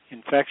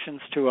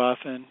 infections too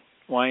often.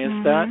 Why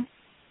is that?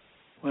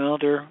 Well,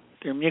 their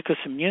mucous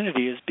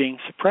immunity is being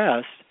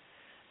suppressed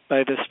by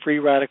this free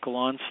radical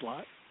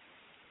onslaught.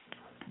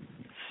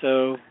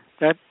 So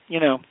that,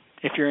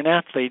 if you're an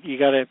athlete, you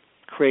got to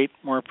create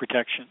more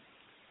protection.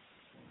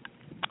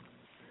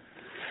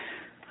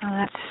 Well,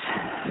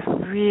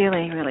 that's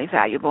really, really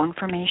valuable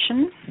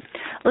information.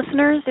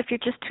 Listeners, if you're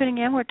just tuning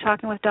in, we're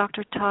talking with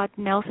Dr. Todd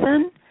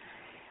Nelson,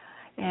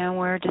 and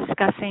we're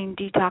discussing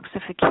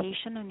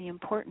detoxification and the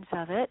importance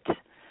of it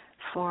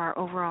for our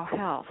overall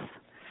health.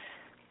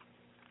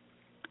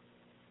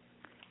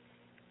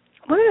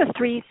 What are the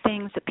 3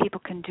 things that people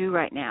can do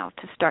right now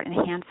to start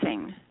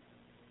enhancing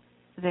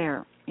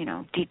their,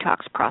 detox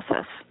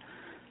process?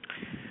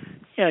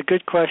 Yeah,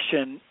 good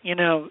question.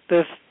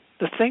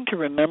 The thing to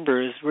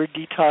remember is we're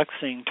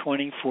detoxing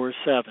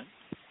 24/7.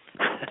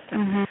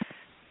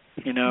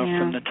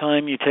 From the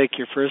time you take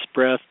your first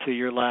breath to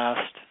your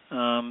last,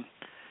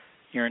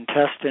 your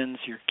intestines,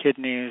 your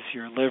kidneys,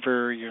 your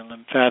liver, your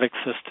lymphatic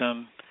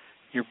system,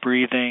 your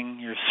breathing,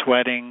 your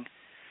sweating,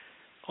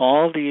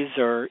 all these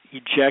are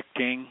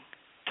ejecting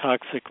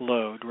toxic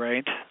load,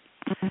 right?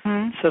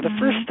 So the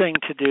first thing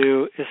to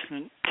do is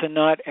to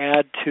not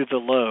add to the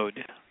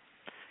load,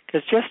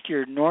 because just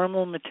your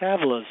normal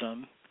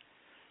metabolism,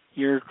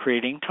 you're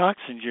creating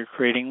toxins, you're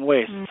creating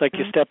waste. It's like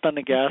you step on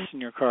the gas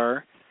in your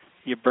car,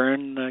 you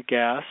burn the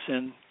gas,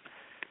 and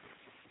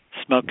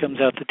smoke comes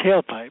out the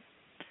tailpipe.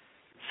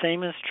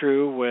 Same is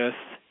true with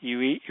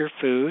you eat your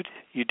food,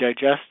 you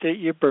digest it,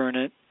 you burn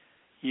it,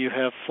 you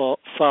have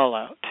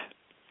fallout,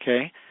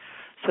 okay?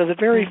 So the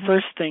very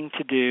first thing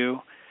to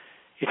do,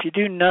 if you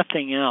do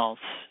nothing else,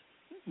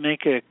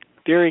 make a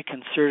very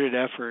concerted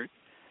effort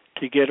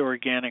to get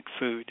organic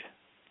food.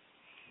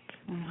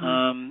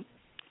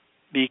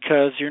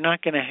 Because you're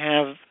not going to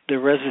have the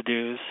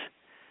residues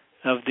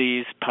of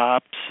these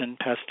POPs and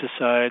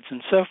pesticides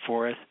and so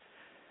forth,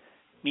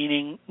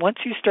 meaning once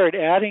you start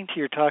adding to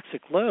your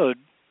toxic load,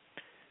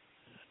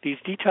 these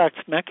detox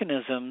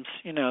mechanisms,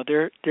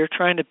 they're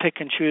trying to pick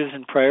and choose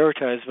and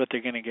prioritize what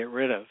they're going to get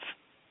rid of.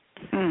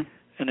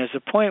 And there's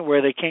a point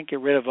where they can't get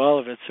rid of all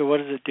of it, so what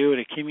does it do? It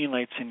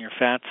accumulates in your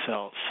fat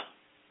cells,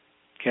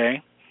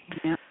 okay?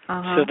 Yeah.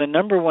 So the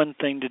number one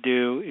thing to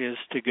do is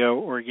to go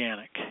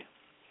organic.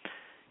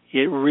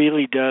 It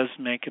really does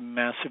make a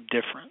massive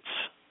difference,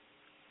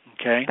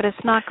 okay? But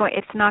it's not going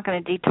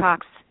to detox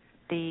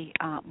the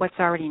what's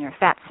already in your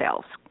fat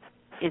cells,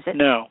 is it?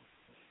 No.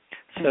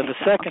 So the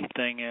second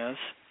thing is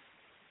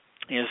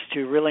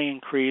to really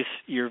increase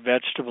your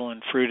vegetable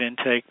and fruit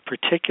intake,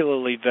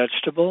 particularly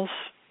vegetables,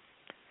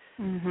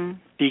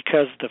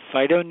 because the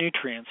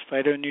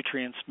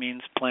phytonutrients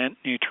means plant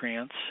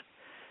nutrients,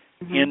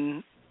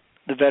 in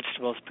the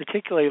vegetables,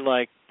 particularly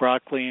like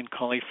broccoli and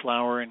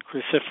cauliflower and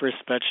cruciferous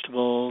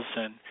vegetables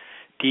and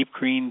deep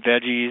green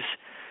veggies,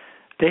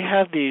 they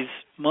have these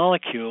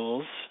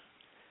molecules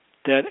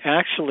that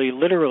actually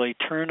literally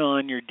turn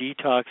on your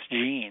detox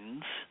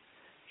genes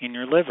in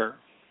your liver.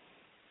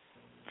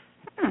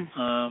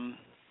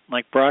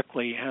 Like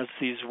broccoli has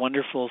these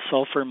wonderful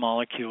sulfur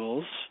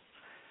molecules.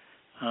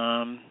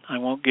 I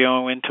won't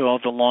go into all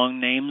the long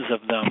names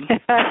of them,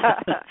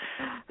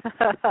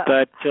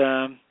 but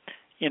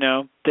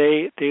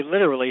they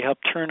literally help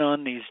turn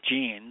on these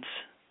genes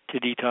to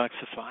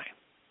detoxify.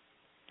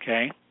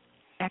 Okay?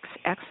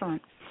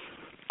 Excellent.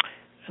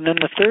 And then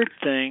the third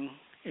thing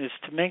is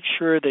to make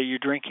sure that you're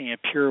drinking a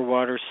pure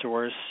water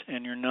source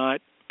and you're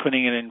not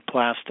putting it in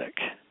plastic.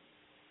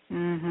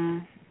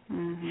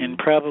 And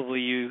probably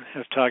you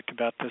have talked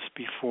about this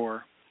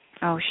before.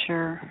 Oh,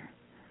 sure.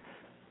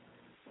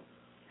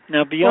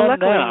 Now,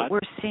 beyond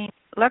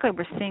luckily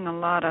we're seeing a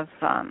lot of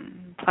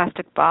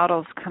plastic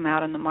bottles come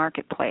out in the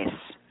marketplace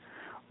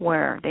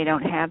where they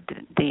don't have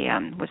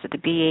the was it the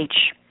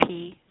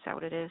BHP? Is that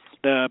what it is?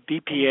 The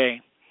BPA.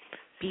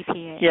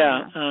 BPA.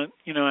 Yeah.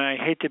 I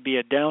hate to be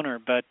a downer,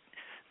 but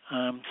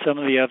some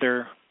of the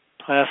other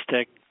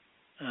plastic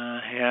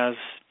has,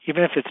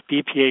 even if it's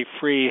BPA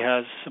free,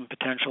 has some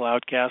potential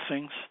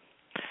outgassings,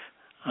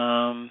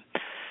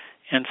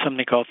 and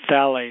something called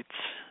phthalates.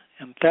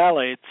 And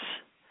phthalates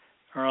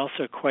are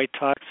also quite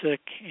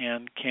toxic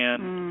and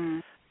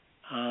can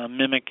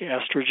mimic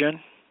estrogen.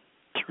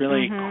 It's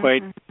really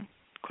quite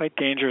quite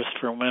dangerous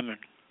for women.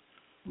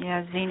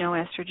 Yeah,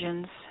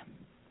 xenoestrogens.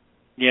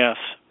 Yes.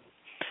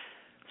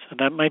 So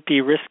that might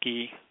be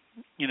risky.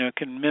 You know, it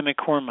can mimic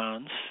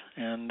hormones,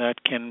 and that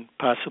can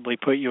possibly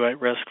put you at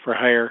risk for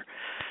higher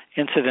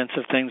incidence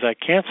of things like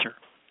cancer.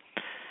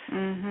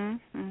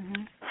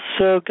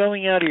 So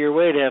going out of your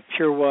way to have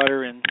pure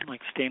water in like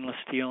stainless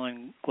steel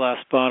and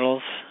glass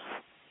bottles,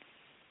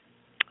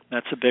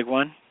 that's a big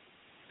one.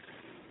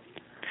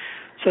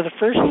 So the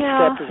first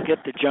step is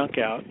get the junk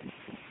out.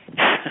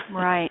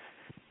 Right.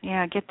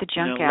 Yeah, get the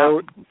junk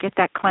out. Get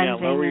that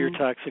cleansing. Yeah, lower your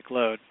toxic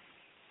load.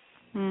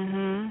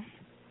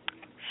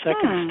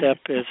 Second step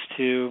is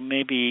to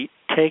maybe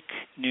take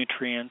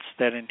nutrients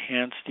that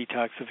enhance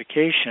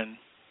detoxification.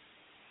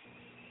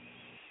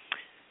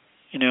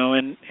 You know,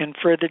 and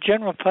for the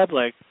general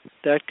public,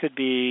 that could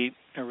be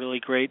a really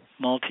great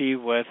multi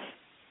with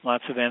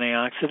lots of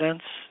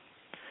antioxidants.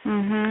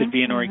 Could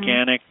be an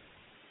organic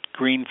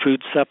green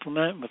food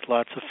supplement with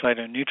lots of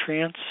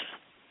phytonutrients.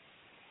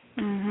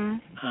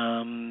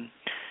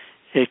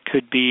 It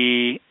could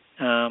be,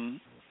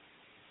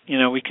 you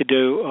know, we could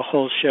do a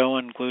whole show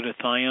on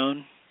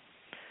glutathione.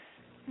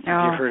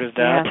 Have you heard of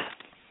that? Yes.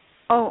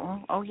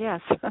 Oh,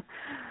 yes,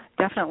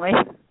 definitely.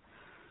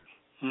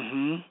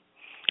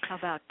 How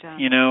about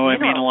you know, I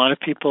mean, a lot of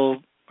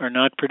people are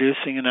not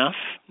producing enough,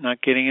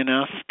 not getting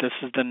enough. This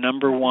is the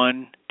number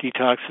one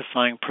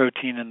detoxifying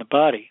protein in the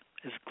body,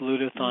 is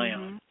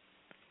glutathione.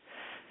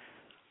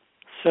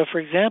 So, for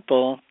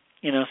example,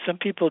 you know, some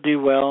people do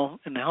well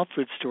in the health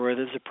food store.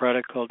 There's a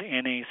product called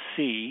NAC,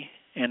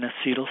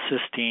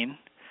 N-acetylcysteine.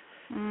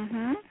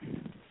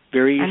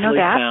 Very easily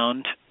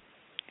found.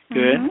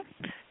 Good.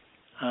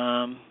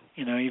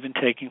 You know, even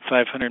taking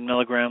 500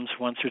 milligrams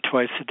once or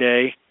twice a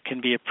day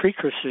can be a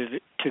precursor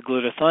to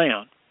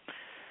glutathione.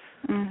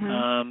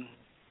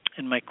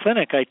 In my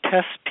clinic, I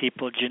test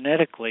people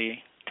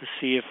genetically to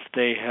see if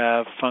they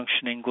have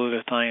functioning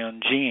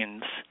glutathione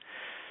genes.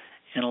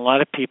 And a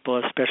lot of people,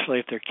 especially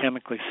if they're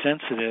chemically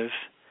sensitive,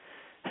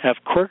 have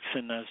quirks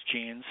in those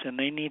genes, and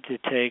they need to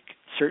take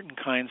certain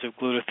kinds of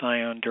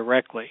glutathione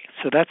directly.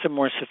 So that's a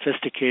more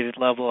sophisticated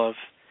level of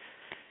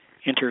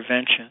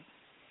intervention.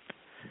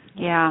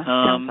 Yeah,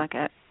 sounds like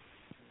it.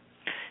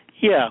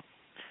 Yeah.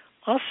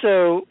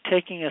 Also,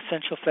 taking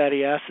essential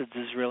fatty acids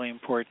is really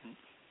important.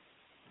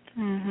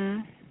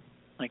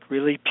 Like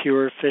really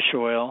pure fish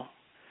oil.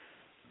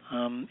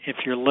 If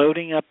you're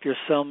loading up your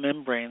cell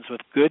membranes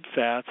with good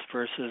fats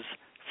versus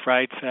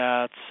fried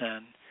fats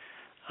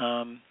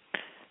and,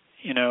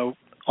 you know,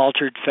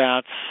 altered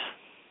fats,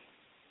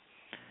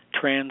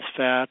 trans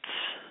fats,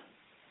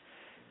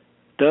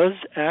 those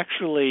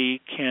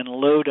actually can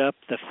load up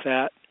the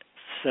fat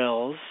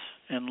cells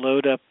and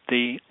load up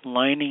the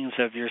linings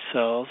of your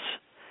cells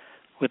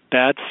with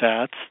bad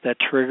fats that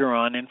trigger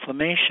on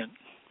inflammation.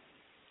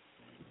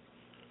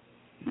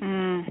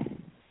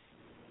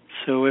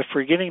 So if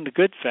we're getting the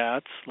good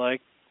fats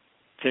like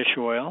fish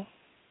oil,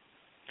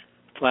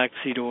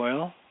 flaxseed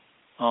oil,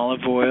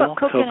 olive oil,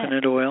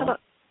 coconut oil.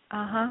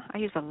 I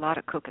use a lot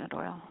of coconut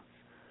oil.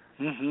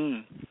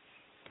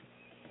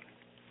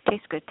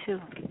 Tastes good too.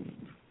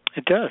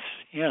 It does,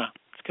 yeah.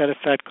 It's got a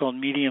fat called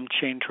medium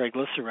chain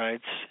triglycerides,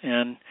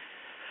 and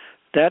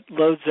that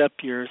loads up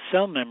your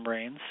cell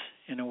membranes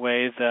in a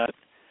way that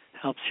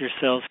helps your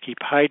cells keep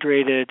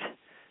hydrated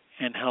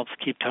and helps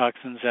keep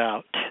toxins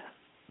out.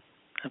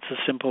 That's a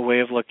simple way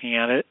of looking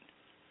at it.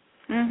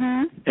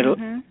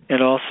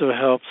 It also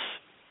helps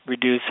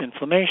reduce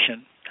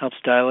inflammation, helps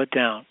dial it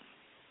down.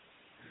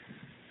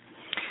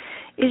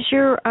 Is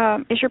your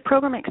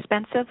program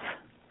expensive?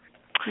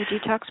 Your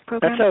detox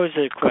program? That's always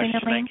a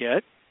question I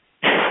get.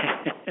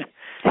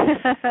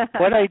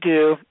 What I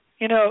do,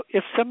 you know,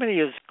 if somebody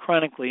is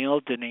chronically ill,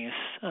 Denise,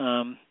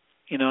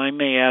 you know, I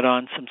may add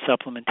on some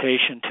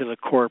supplementation to the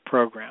core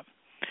program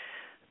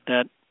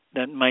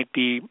that might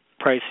be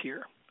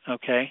pricier,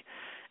 okay?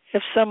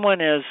 If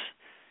someone is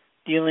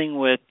dealing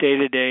with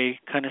day-to-day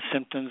kind of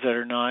symptoms that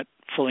are not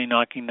fully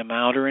knocking them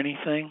out or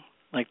anything,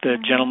 like the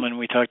gentleman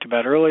we talked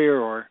about earlier,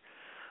 or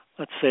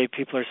let's say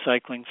people are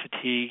cycling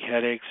fatigue,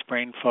 headaches,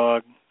 brain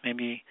fog,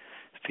 maybe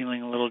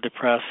feeling a little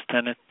depressed,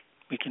 then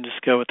we can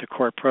just go with the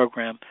core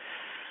program.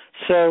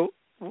 So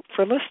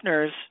for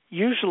listeners,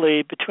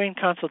 usually between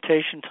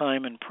consultation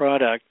time and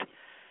product,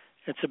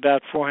 it's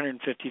about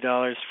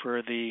 $450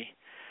 for the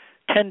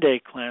 10-day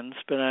cleanse,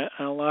 but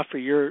I'll offer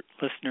your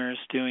listeners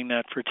doing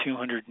that for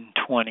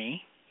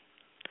 $220.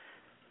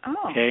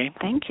 Oh, okay.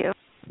 Thank you.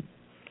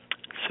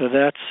 So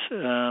that's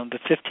the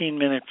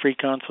 15-minute free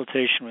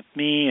consultation with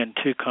me and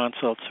 2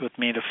 consults with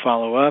me to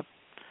follow up.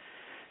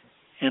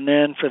 And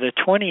then for the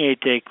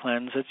 28-day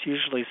cleanse, it's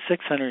usually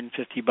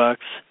 $650.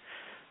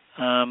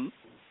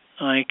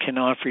 I can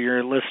offer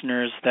your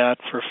listeners that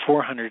for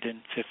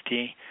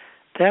 $450.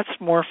 That's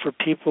more for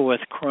people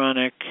with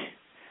chronic,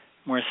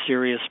 more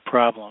serious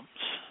problems.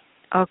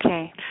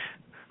 Okay.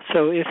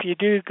 So if you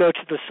do go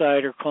to the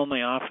site or call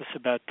my office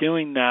about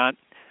doing that,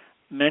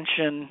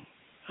 mention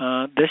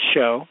this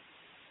show.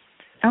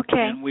 Okay.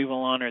 And we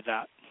will honor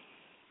that.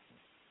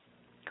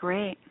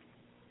 Great.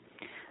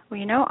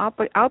 Well,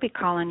 I'll be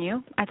calling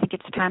you. I think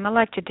it's time. I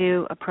like to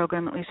do a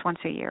program at least once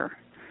a year.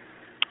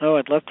 Oh,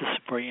 I'd love to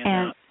support you in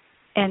that.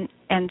 And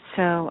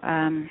so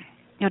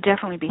you'll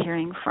definitely be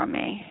hearing from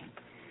me.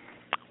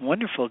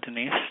 Wonderful,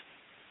 Denise.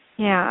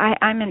 Yeah,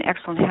 I'm in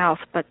excellent health,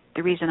 but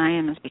the reason I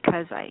am is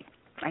because I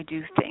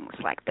do things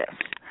like this.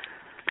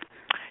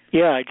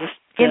 Yeah, I just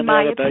found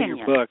out about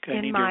your book. I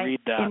need to read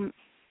that.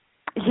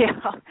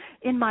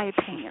 In my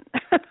opinion.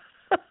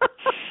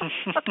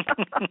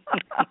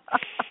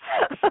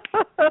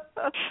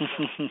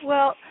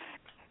 Well,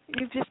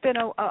 you've just been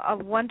a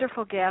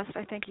wonderful guest.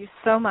 I thank you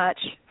so much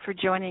for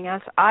joining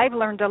us. I've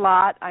learned a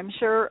lot. I'm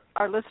sure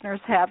our listeners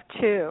have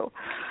too.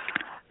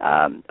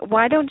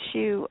 Why don't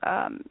you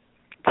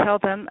tell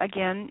them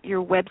again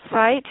your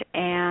website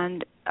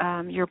and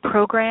your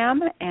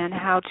program and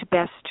how to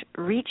best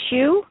reach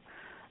you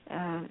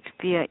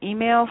via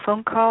email,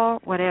 phone call,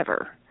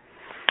 whatever.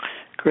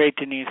 Great,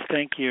 Denise.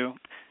 Thank you.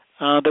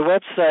 The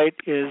website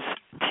is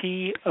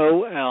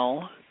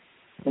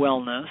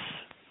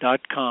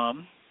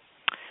tolwellness.com.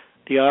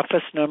 The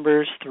office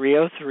number is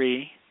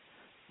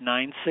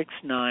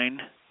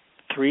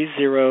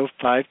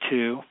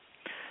 303-969-3052.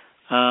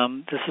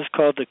 This is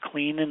called the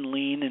Clean and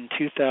Lean in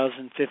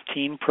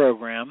 2015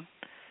 program.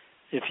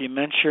 If you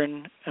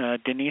mention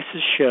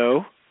Denise's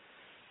show,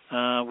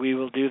 we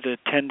will do the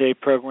 10-day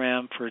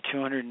program for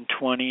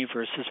 $220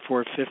 versus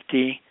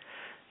 $450,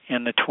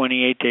 and the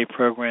 28-day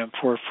program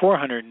for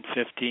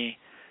 $450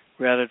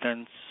 rather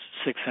than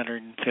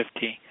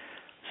 $650.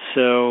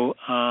 So,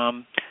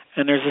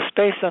 and there's a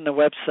space on the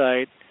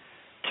website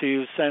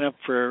to sign up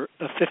for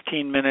a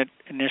 15-minute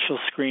initial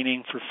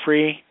screening for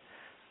free,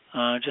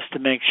 just to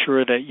make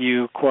sure that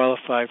you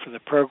qualify for the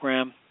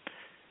program,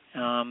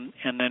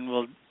 and then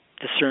we'll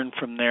discern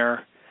from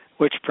there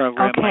which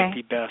program might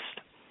be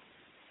best.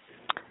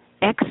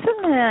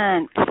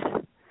 Excellent.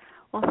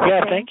 Well,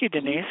 thank you,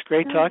 Denise.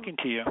 Great talking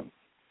to you.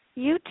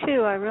 You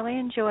too. I really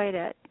enjoyed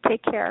it.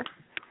 Take care.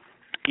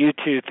 You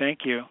too.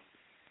 Thank you.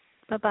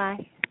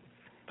 Bye-bye.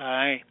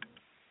 Bye.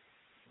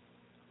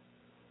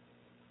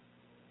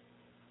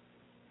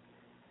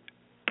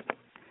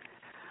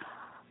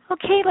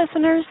 Okay,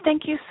 listeners,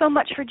 thank you so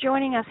much for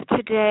joining us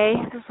today.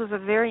 This was a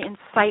very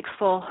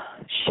insightful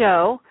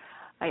show.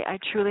 I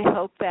truly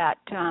hope that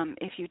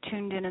if you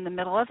tuned in the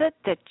middle of it,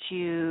 that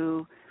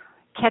you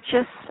catch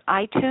us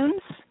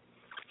iTunes,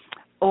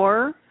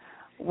 or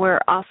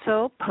we're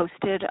also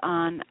posted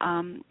on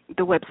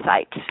the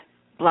website,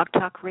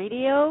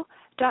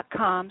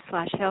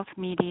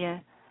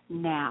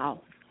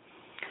 blogtalkradio.com/healthmedianow.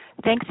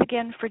 Thanks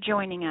again for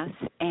joining us,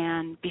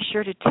 and be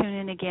sure to tune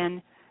in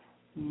again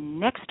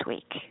next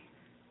week.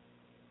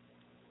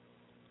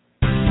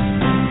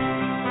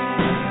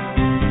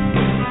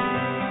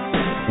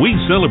 We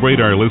celebrate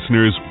our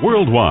listeners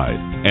worldwide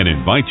and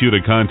invite you to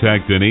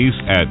contact Denise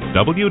at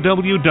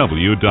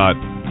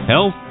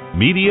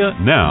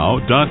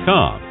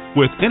www.healthmedianow.com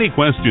with any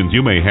questions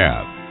you may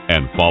have,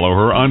 and follow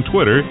her on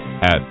Twitter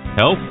at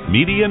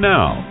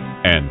HealthMediaNow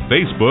and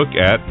Facebook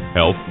at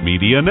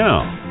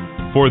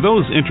HealthMediaNow. For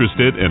those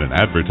interested in an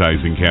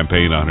advertising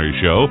campaign on her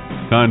show,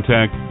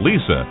 contact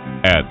Lisa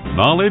at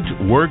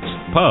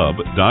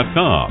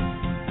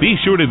KnowledgeWorksPub.com. Be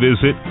sure to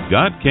visit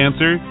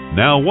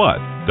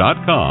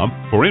GotCancerNowWhat.com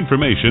for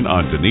information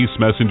on Denise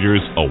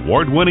Messenger's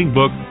award-winning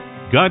book,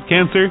 Got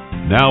Cancer?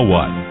 Now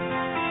What?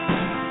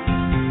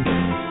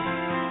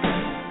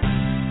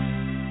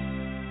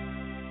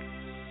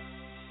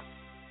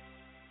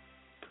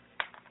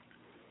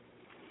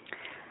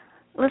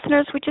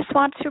 Listeners, we just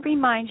want to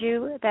remind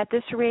you that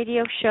this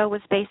radio show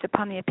was based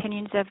upon the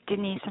opinions of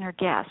Denise and her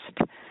guest.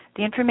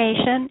 The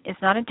information is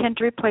not intended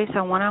to replace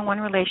a one-on-one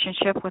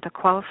relationship with a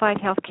qualified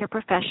healthcare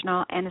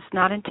professional and is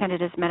not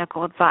intended as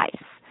medical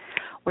advice.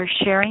 We're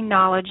sharing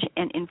knowledge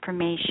and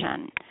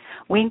information.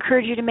 We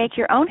encourage you to make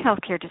your own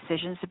healthcare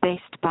decisions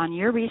based upon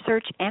your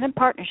research and in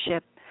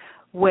partnership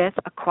with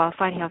a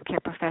qualified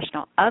healthcare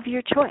professional of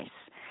your choice.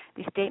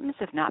 These statements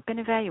have not been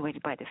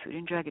evaluated by the Food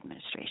and Drug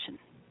Administration.